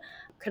good,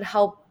 could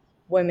help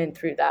women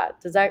through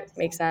that. Does that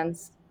make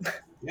sense?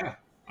 yeah,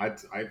 I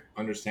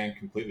understand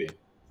completely.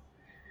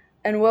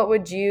 And what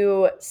would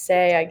you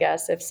say, I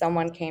guess, if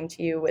someone came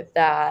to you with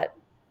that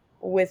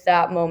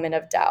moment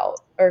of doubt,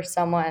 or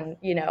someone,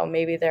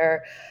 maybe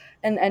they're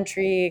an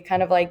entry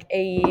kind of like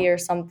AE or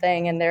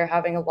something, and they're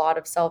having a lot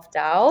of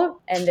self-doubt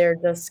and they're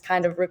just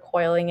kind of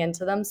recoiling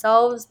into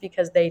themselves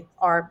because they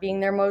aren't being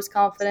their most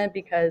confident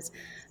because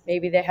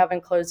maybe they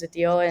haven't closed a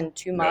deal in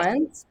two Yeah.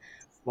 months.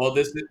 Well,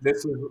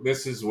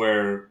 this is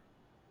where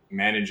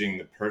managing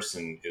the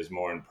person is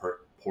more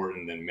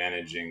important than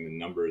managing the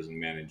numbers and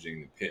managing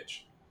the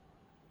pitch.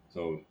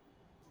 So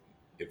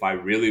if I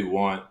really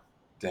want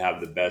to have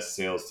the best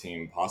sales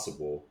team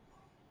possible,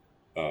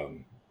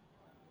 um,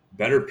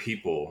 better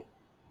people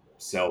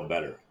sell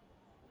better.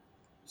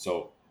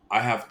 So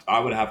I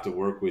would have to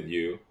work with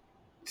you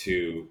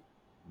to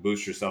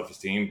boost your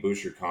self-esteem,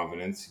 boost your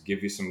confidence,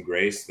 give you some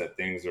grace that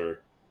things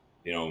are,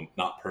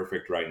 not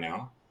perfect right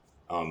now.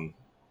 Um,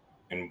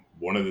 and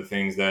one of the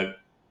things that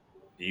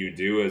you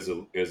do as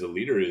a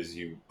leader is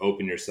you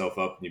open yourself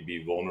up and you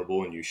be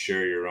vulnerable and you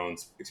share your own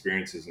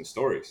experiences and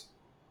stories.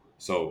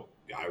 So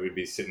I would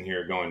be sitting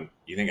here going,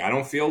 "You think I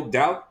don't feel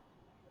doubt?"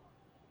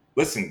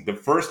 Listen, the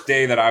first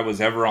day that I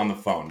was ever on the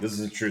phone, this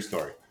is a true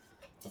story.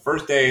 The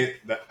first day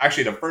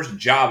actually the first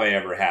job I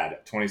ever had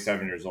at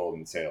 27 years old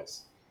in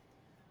sales,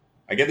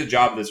 I get the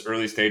job at this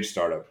early stage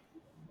startup.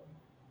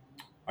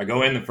 I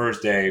go in the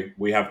first day.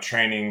 We have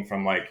training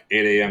from like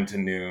 8 a.m. to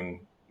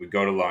noon. We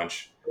go to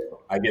lunch.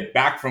 I get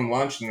back from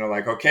lunch and they're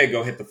like, okay,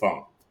 go hit the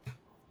phone.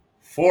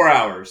 4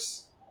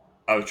 hours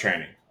of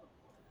training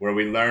where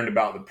we learned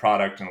about the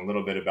product and a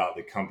little bit about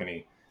the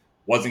company.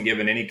 Wasn't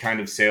given any kind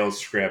of sales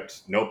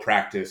script, no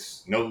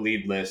practice, no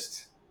lead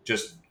list.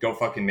 Just go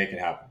fucking make it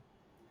happen.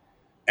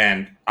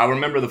 And I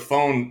remember the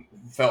phone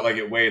felt like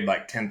it weighed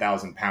like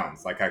 10,000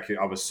 pounds. Like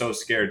I was so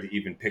scared to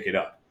even pick it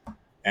up.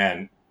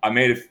 And I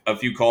made a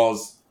few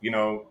calls,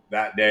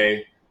 that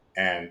day,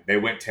 and they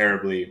went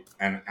terribly.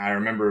 And I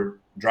remember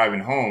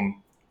driving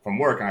home from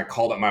work, and I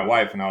called up my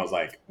wife, and I was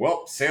like,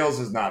 "Well, sales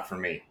is not for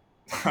me."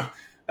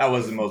 That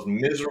was the most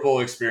miserable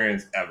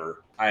experience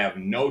ever. I have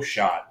no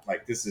shot.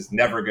 Like this is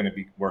never going to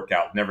be work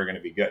out, never going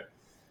to be good.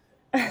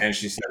 And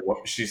she said,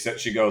 "What?"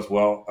 She goes,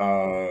 "Well,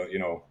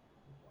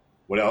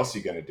 what else are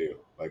you going to do?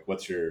 Like,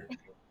 what's your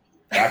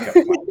backup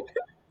plan?"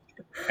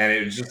 And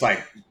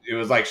it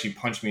was like she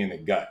punched me in the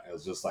gut. It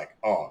was just like,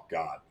 oh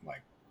God,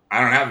 like I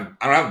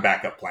don't have a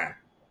backup plan.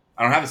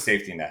 I don't have a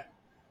safety net.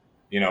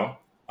 You know,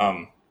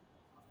 um,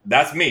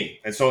 that's me.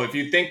 And so if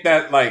you think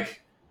that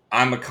like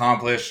I'm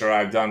accomplished or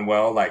I've done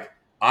well, like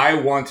I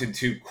wanted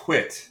to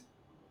quit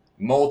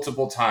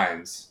multiple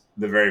times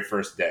the very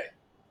first day.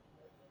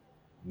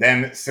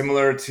 Then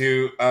similar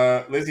to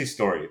Lizzie's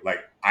story, like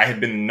I had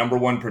been the number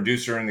one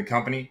producer in the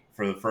company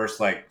for the first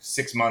like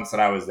 6 months that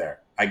I was there.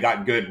 I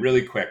got good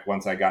really quick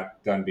once I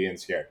got done being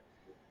scared.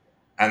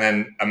 And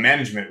then a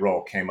management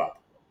role came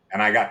up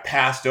and I got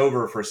passed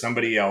over for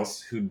somebody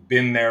else who'd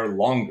been there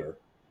longer,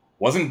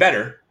 wasn't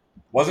better,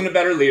 wasn't a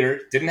better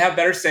leader, didn't have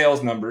better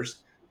sales numbers,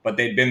 but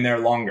they'd been there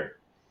longer.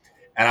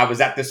 And I was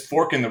at this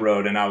fork in the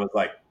road and I was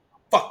like,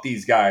 fuck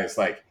these guys.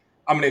 Like,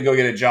 I'm going to go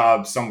get a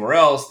job somewhere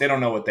else. They don't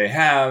know what they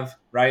have.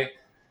 Right.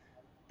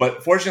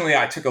 But fortunately,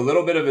 I took a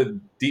little bit of a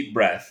deep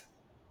breath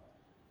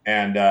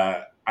and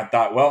I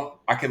thought, well,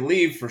 I could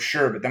leave for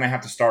sure, but then I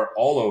have to start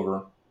all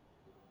over,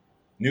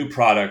 new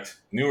product,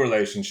 new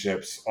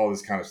relationships, all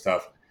this kind of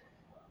stuff.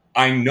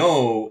 I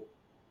know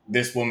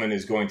this woman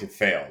is going to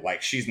fail.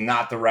 Like she's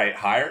not the right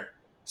hire.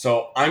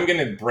 So I'm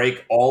going to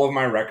break all of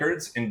my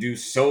records and do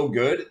so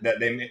good that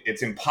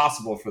it's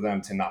impossible for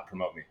them to not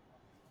promote me.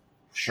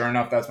 Sure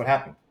enough, that's what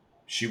happened.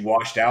 She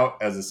washed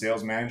out as a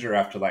sales manager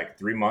after like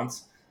 3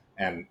 months,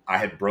 and I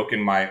had broken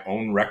my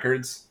own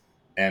records,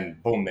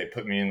 and boom, they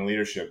put me in a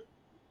leadership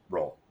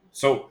role.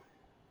 So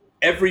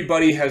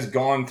everybody has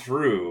gone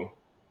through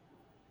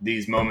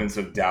these moments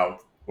of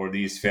doubt or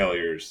these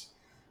failures,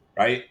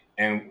 right?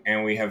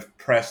 And we have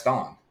pressed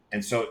on.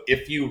 And so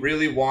if you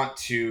really want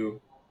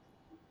to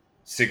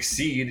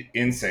succeed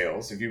in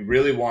sales, if you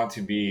really want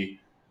to be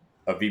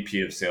a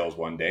VP of sales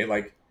one day,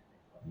 like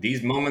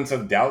these moments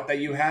of doubt that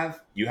you have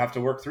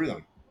to work through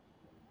them.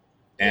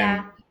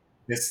 And Yeah.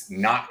 this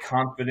not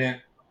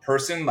confident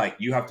person, like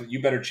you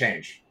better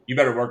change. You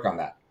better work on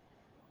that.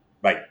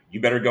 Like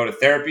you better go to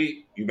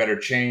therapy. You better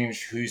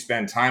change who you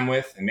spend time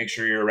with and make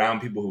sure you're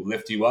around people who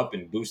lift you up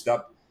and boost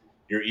up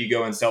your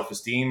ego and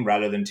self-esteem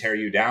rather than tear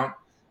you down.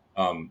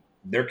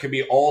 There could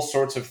be all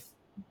sorts of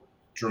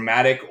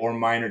dramatic or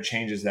minor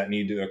changes that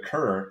need to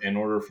occur in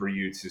order for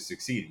you to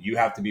succeed. You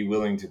have to be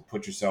willing to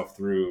put yourself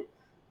through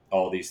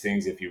all these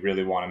things if you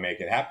really want to make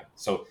it happen.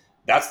 So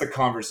that's the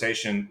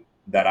conversation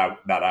that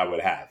I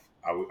would have.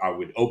 I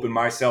would open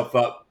myself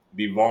up,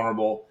 be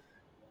vulnerable,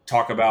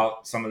 talk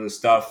about some of the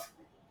stuff,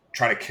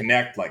 try to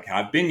connect. Like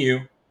I've been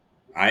you,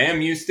 I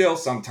am you still.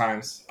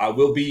 Sometimes I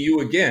will be you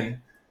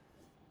again,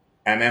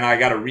 and then I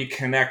got to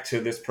reconnect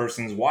to this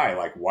person's why.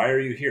 Like, why are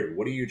you here?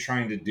 What are you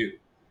trying to do?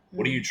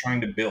 What are you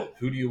trying to build?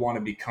 Who do you want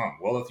to become?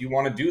 Well, if you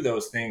want to do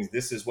those things,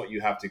 this is what you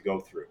have to go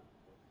through.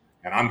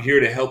 And I'm here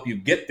to help you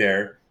get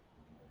there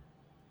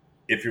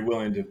if you're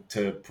willing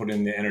to put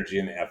in the energy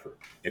and the effort.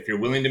 If you're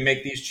willing to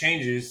make these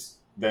changes,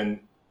 then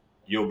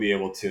you'll be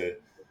able to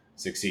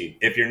succeed.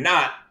 If you're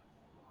not,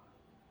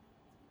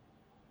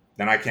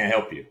 then I can't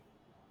help you.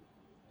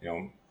 You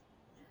know,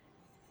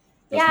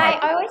 Yeah,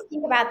 that's my I always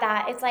think about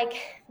that. It's like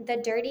the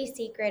dirty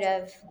secret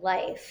of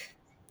life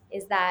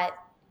is that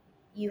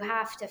you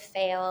have to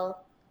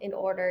fail in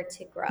order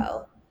to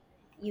grow.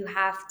 You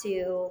have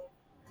to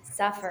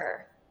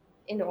suffer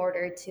in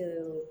order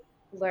to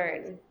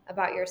learn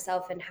about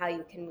yourself and how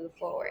you can move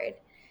forward.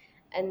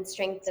 And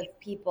strength of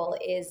people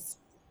is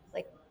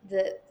like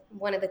the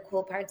one of the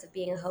cool parts of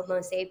being a homo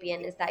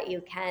sapien is that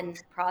you can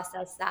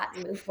process that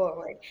and move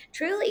forward.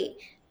 Truly.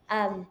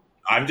 Um,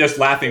 I'm just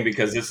laughing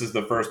because this is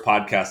the first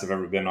podcast I've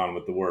ever been on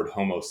with the word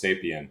Homo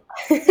sapien.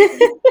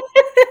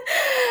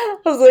 I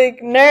was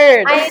like,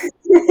 nerd. I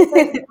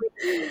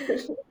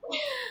like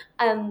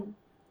um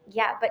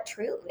yeah, but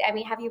truly. I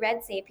mean, have you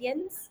read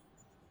Sapiens?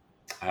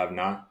 I have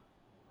not.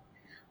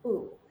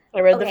 Ooh. I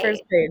read the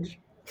first Okay. page.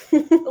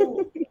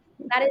 Ooh,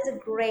 that is a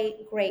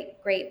great,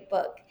 great, great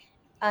book.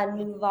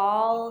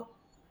 Nuval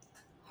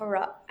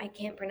Hora. I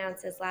can't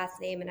pronounce his last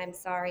name, and I'm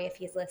sorry if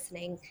he's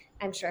listening.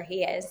 I'm sure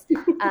he is.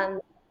 Um,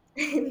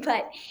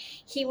 but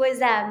he was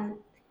a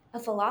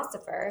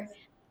philosopher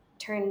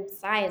turned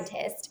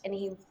scientist, and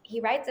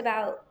he writes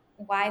about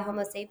why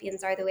Homo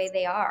sapiens are the way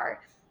they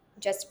are,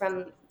 just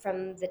from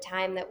the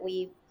time that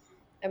we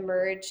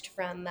emerged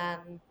from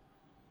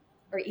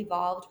or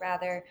evolved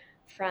rather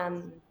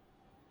from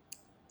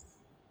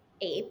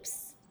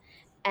apes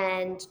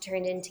and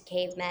turned into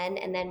cavemen,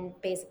 and then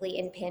basically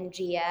in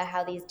Pangea,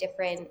 how these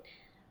different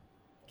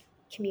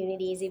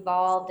communities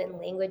evolved and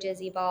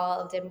languages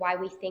evolved and why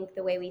we think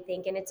the way we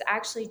think. And it's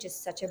actually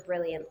just such a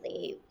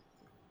brilliantly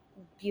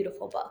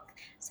beautiful book.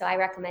 So I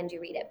recommend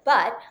you read it.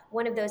 But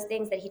one of those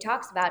things that he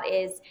talks about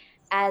is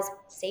as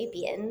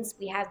sapiens,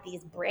 we have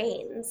these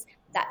brains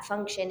that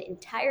function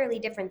entirely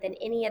different than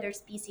any other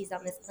species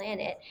on this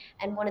planet.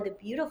 And one of the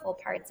beautiful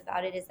parts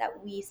about it is that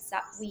we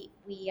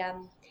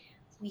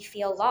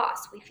feel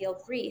loss, we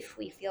feel grief,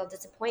 we feel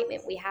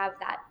disappointment, we have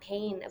that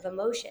pain of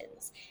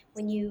emotions.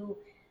 When you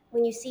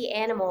see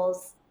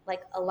animals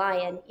like a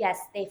lion, yes,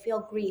 they feel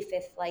grief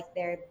if like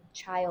their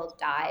child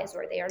dies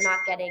or they are not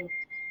getting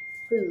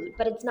food,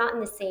 but it's not in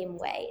the same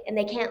way and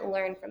they can't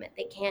learn from it.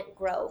 They can't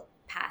grow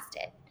past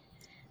it.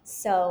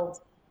 So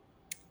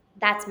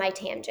that's my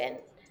tangent.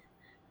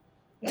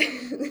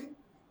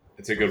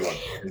 It's a good one.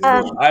 It's a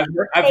good one. um, I've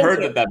thank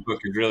heard you. that book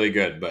is really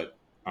good, but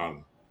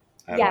I've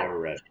Yeah. never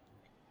read it.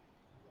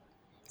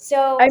 I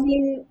So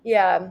mean,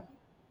 yeah.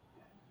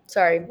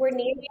 Sorry. we're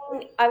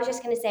nearing, I was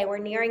just going to say, we're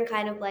nearing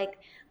kind of like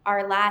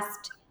our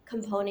last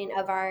component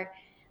of our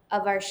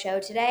show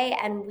today,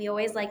 and we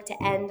always like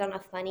to end on a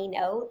funny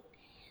note.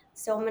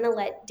 So I'm going to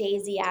let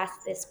Daisy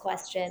ask this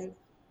question.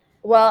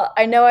 Well,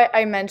 I know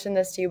I mentioned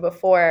this to you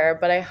before,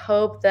 but I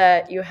hope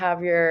that you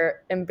have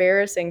your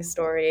embarrassing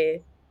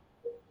story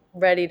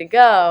ready to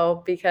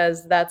go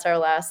because that's our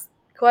last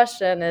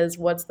question is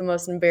what's the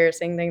most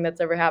embarrassing thing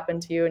that's ever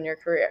happened to you in your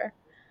career?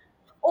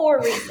 Or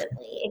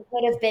recently, it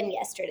could have been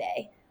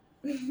yesterday.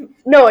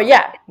 No,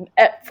 yeah,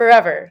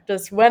 forever,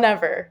 just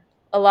whenever.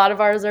 A lot of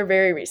ours are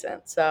very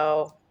recent,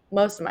 so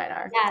most of mine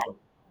are. Yeah,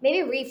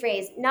 maybe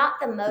rephrase, not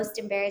the most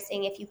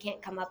embarrassing if you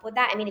can't come up with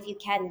that. I mean, if you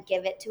can,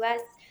 give it to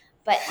us,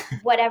 but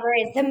whatever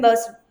is the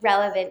most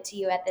relevant to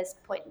you at this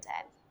point in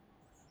time.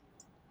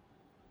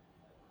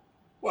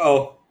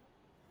 Well,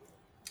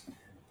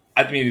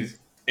 I mean,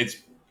 it's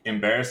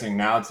embarrassing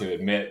now to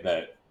admit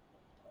that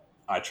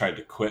I tried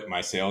to quit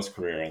my sales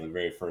career on the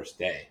very first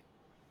day.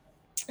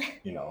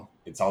 You know,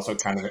 it's also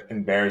kind of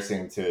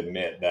embarrassing to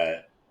admit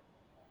that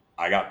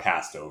I got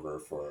passed over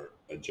for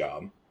a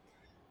job.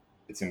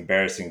 It's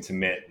embarrassing to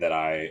admit that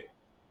I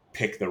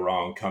picked the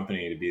wrong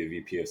company to be the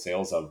VP of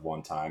sales of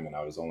one time and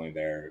I was only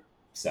there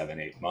 7,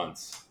 8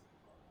 months,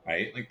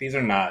 right? Like these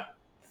are not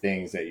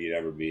things that you'd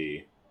ever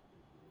be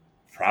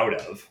proud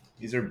of.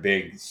 These are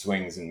big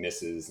swings and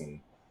misses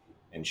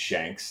and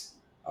shanks.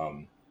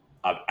 Um,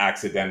 I've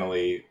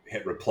accidentally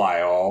hit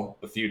reply all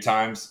a few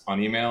times on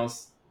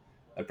emails.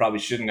 I probably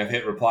shouldn't have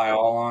hit reply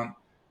all on,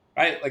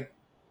 right? Like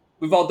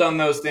we've all done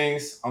those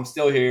things. I'm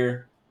still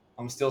here.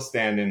 I'm still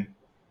standing.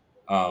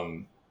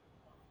 Um,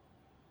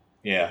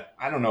 yeah,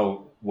 I don't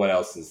know what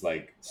else is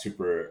like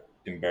super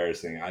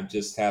embarrassing. I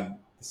just had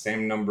the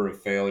same number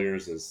of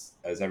failures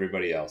as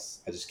everybody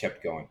else. I just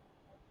kept going.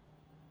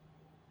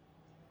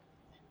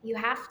 You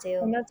have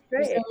to. And that's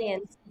great.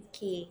 Resilience is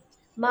key.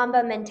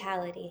 Mamba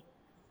mentality.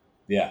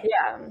 Yeah,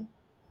 Yeah.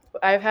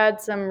 I've had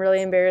some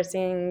really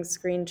embarrassing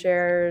screen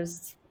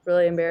shares,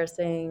 really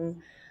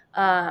embarrassing.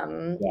 yeah.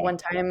 One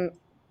time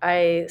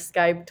I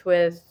Skyped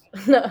with,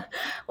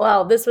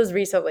 well, this was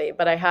recently,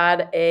 but I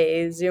had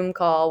a Zoom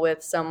call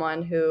with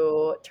someone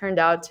who turned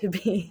out to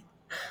be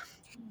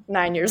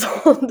 9 years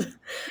old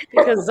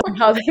because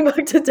somehow they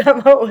booked a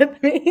demo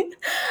with me.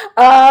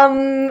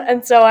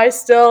 And so I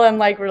still am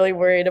like really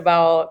worried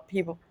about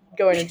people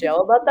going to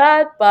jail about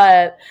that.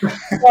 But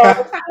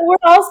so we're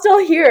all still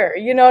here.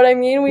 You know what I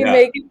mean? We Yeah,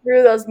 make it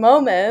through those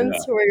yeah.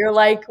 moments where you're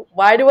like,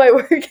 why do I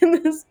work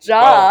in this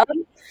Well, job?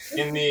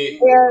 in the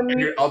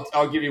And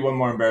I'll give you one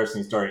more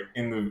embarrassing story.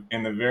 In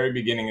the very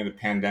beginning of the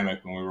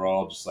pandemic, when we were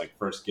all just like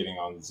first getting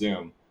on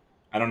Zoom,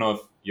 I don't know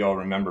if y'all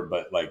remember,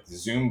 but like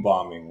Zoom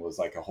bombing was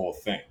like a whole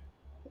thing,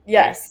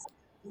 right? yes.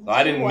 So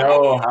I didn't What?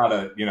 know how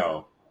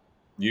to,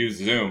 use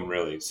Zoom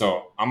really.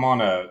 So I'm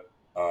on a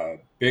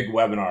big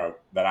webinar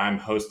that I'm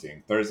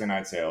hosting, Thursday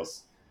Night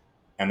Sales,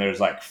 and there's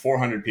like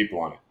 400 people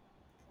on it,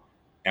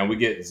 and we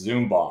get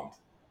Zoom bombed,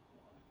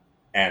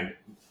 and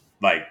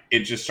like it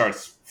just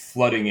starts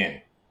flooding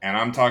in, and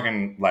I'm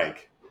talking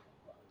like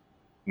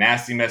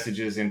nasty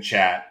messages in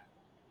chat,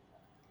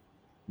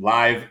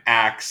 live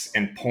acts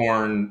and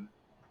porn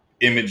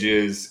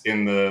images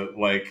in the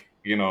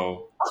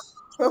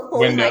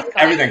Oh my window, god.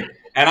 everything.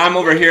 And I'm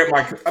over here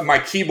at my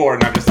keyboard,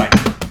 and I'm just like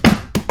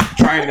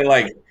trying to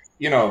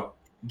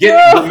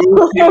get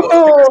remove people.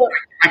 No.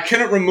 I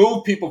couldn't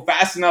remove people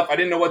fast enough. I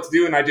didn't know what to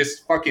do, and I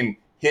just fucking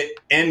hit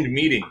end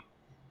meeting.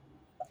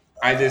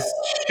 I just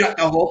shut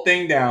the whole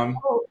thing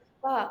down, Oh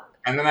fuck.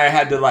 and then I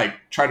had to like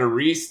try to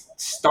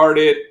restart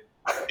it.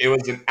 It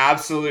was an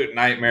absolute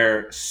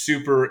nightmare,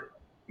 super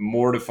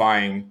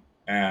mortifying,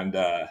 and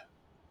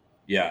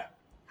yeah,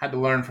 had to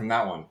learn from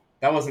that one.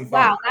 That wasn't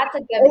Wow, fun. that's a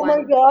good Oh my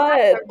one. God.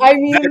 That's a I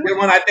That mean, good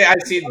one. I think I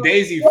see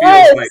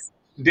yes.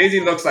 Daisy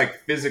looks like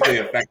physically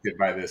affected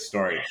by this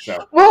story.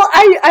 So Well,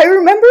 I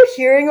remember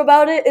hearing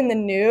about it in the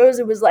news.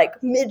 It was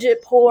like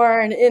midget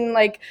porn in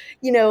like,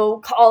 yeah,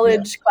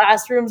 college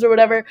classrooms or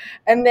whatever.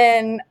 And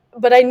then,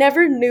 but I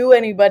never knew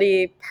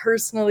anybody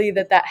personally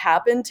that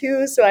happened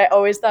to. So I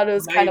always thought it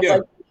was now kind you of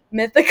like do.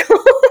 mythical.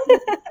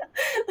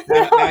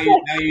 Now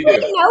you I do.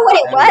 didn't know what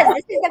it Now you was. do.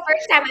 This is the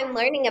first time I'm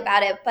learning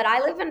about it, but I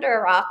live under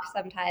a rock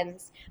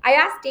sometimes. I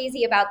asked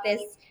Daisy about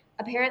this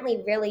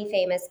apparently really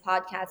famous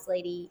podcast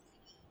lady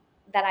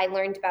that I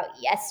learned about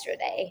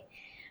yesterday.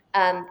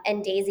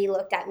 And Daisy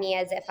looked at me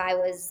as if I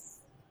was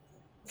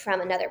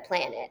from another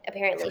planet.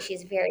 Apparently,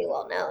 she's very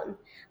well known.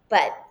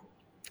 But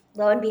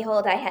lo and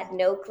behold, I had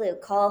no clue.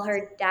 Call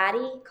her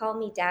daddy. Call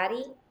me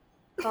daddy.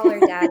 Call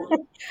her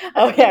daddy.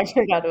 Oh yeah, I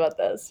forgot about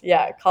this.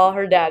 Yeah, call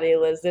her daddy.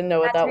 Liz didn't know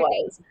what That's that her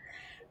name. was.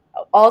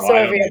 Well, Also,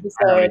 every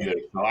I don't episode. either.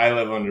 So I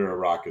live under a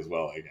rock as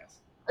well, I guess.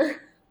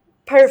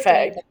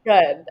 Stay Perfect.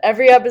 Good.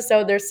 Every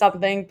episode, there's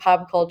something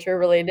pop culture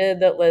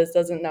related that Liz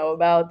doesn't know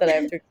about that I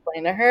have to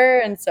explain to her.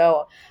 And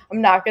so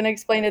I'm not going to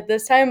explain it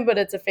this time, but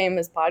it's a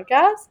famous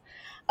podcast.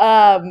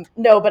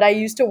 No, but I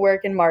used to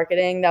work in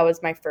marketing. That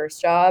was my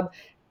first job.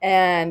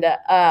 And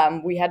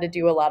we had to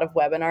do a lot of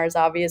webinars,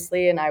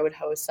 obviously, and I would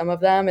host some of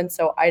them. And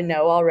so I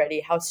know already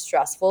how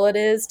stressful it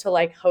is to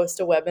like host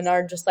a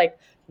webinar just like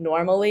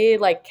normally.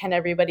 Like, can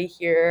everybody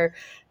hear?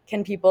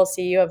 Can people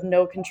see? You have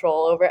no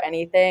control over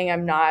anything.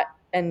 I'm not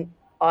an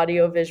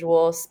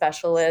audiovisual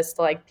specialist.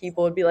 Like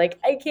people would be like,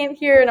 I can't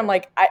hear, and I'm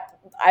like,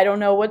 I don't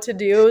know what to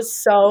do.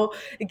 So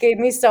it gave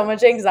me so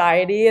much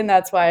anxiety, and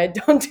that's why I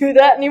don't do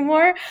that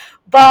anymore.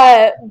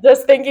 But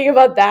just thinking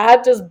about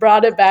that just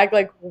brought it back.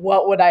 Like,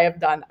 what would I have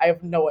done? I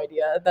have no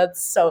idea.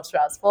 That's so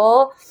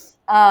stressful.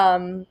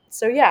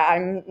 So yeah,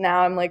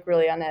 I'm like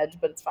really on edge,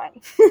 but it's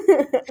fine.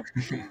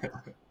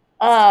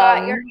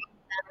 Scott, you're um,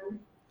 awesome.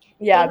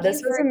 yeah, Thank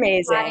this you was for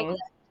chatting amazing.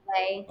 with us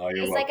today. Oh,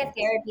 you're It's like a welcome.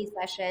 therapy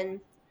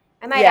session.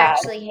 I might Yeah,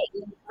 actually hit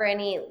you for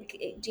any.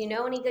 Do you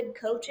know any good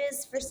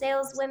coaches for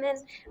sales women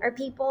or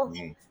people?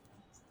 Mm.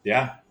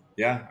 Yeah,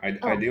 yeah, I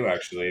Oh, do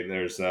actually.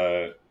 There's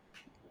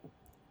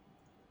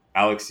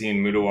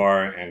Alexine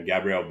Mudawar and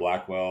Gabrielle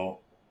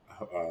Blackwell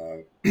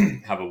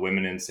have a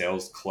women in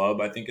sales club,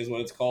 I think is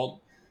what it's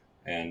called,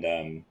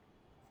 and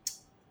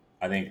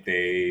I think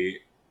they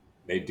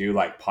do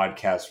like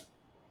podcast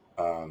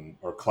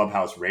or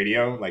clubhouse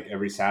radio like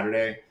every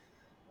Saturday,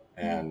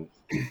 mm, and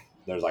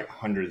there's like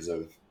hundreds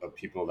of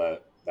people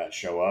that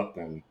show up,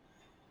 and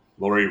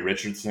Lori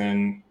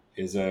Richardson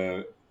is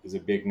a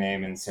big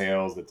name in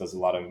sales that does a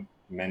lot of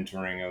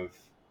mentoring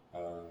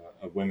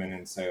of women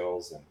in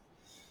sales,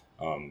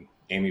 and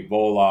Amy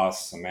Bolas,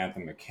 Samantha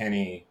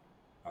McKinney,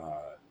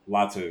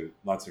 lots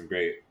of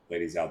great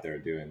ladies out there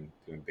doing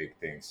big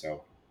things.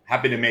 So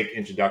happy to make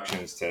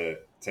introductions to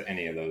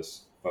any of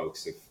those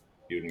folks if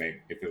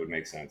it would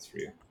make sense for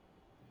you.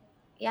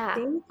 yeah.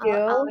 thank I'll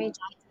you. reach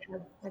out to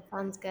them. That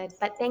sounds good.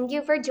 But thank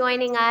you for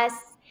joining us.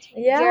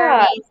 You're Yeah,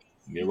 amazing.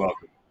 You're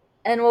welcome.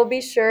 and we'll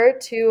be sure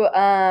to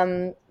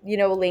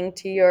link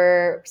to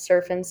your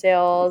surf and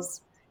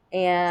sales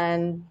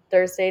and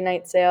Thursday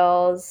night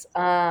sales,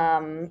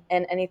 and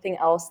anything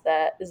else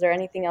that is there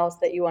anything else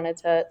that you wanted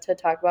to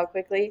talk about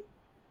quickly?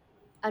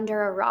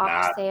 Under a rock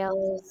Nah,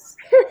 sales.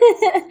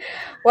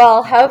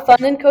 Well, have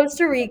fun in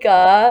Costa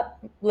Rica.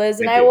 Liz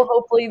and thank I you. will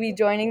hopefully be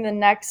joining the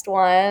next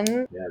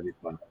one Yeah, it'd be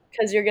fun.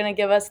 because you're going to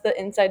give us the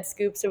inside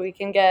scoop so we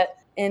can get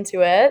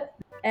into it.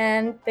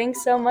 And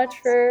thanks so much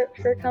for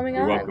coming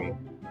You're on. welcome.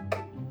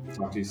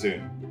 Talk to you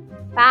soon.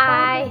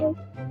 Bye. Bye.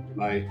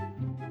 Bye.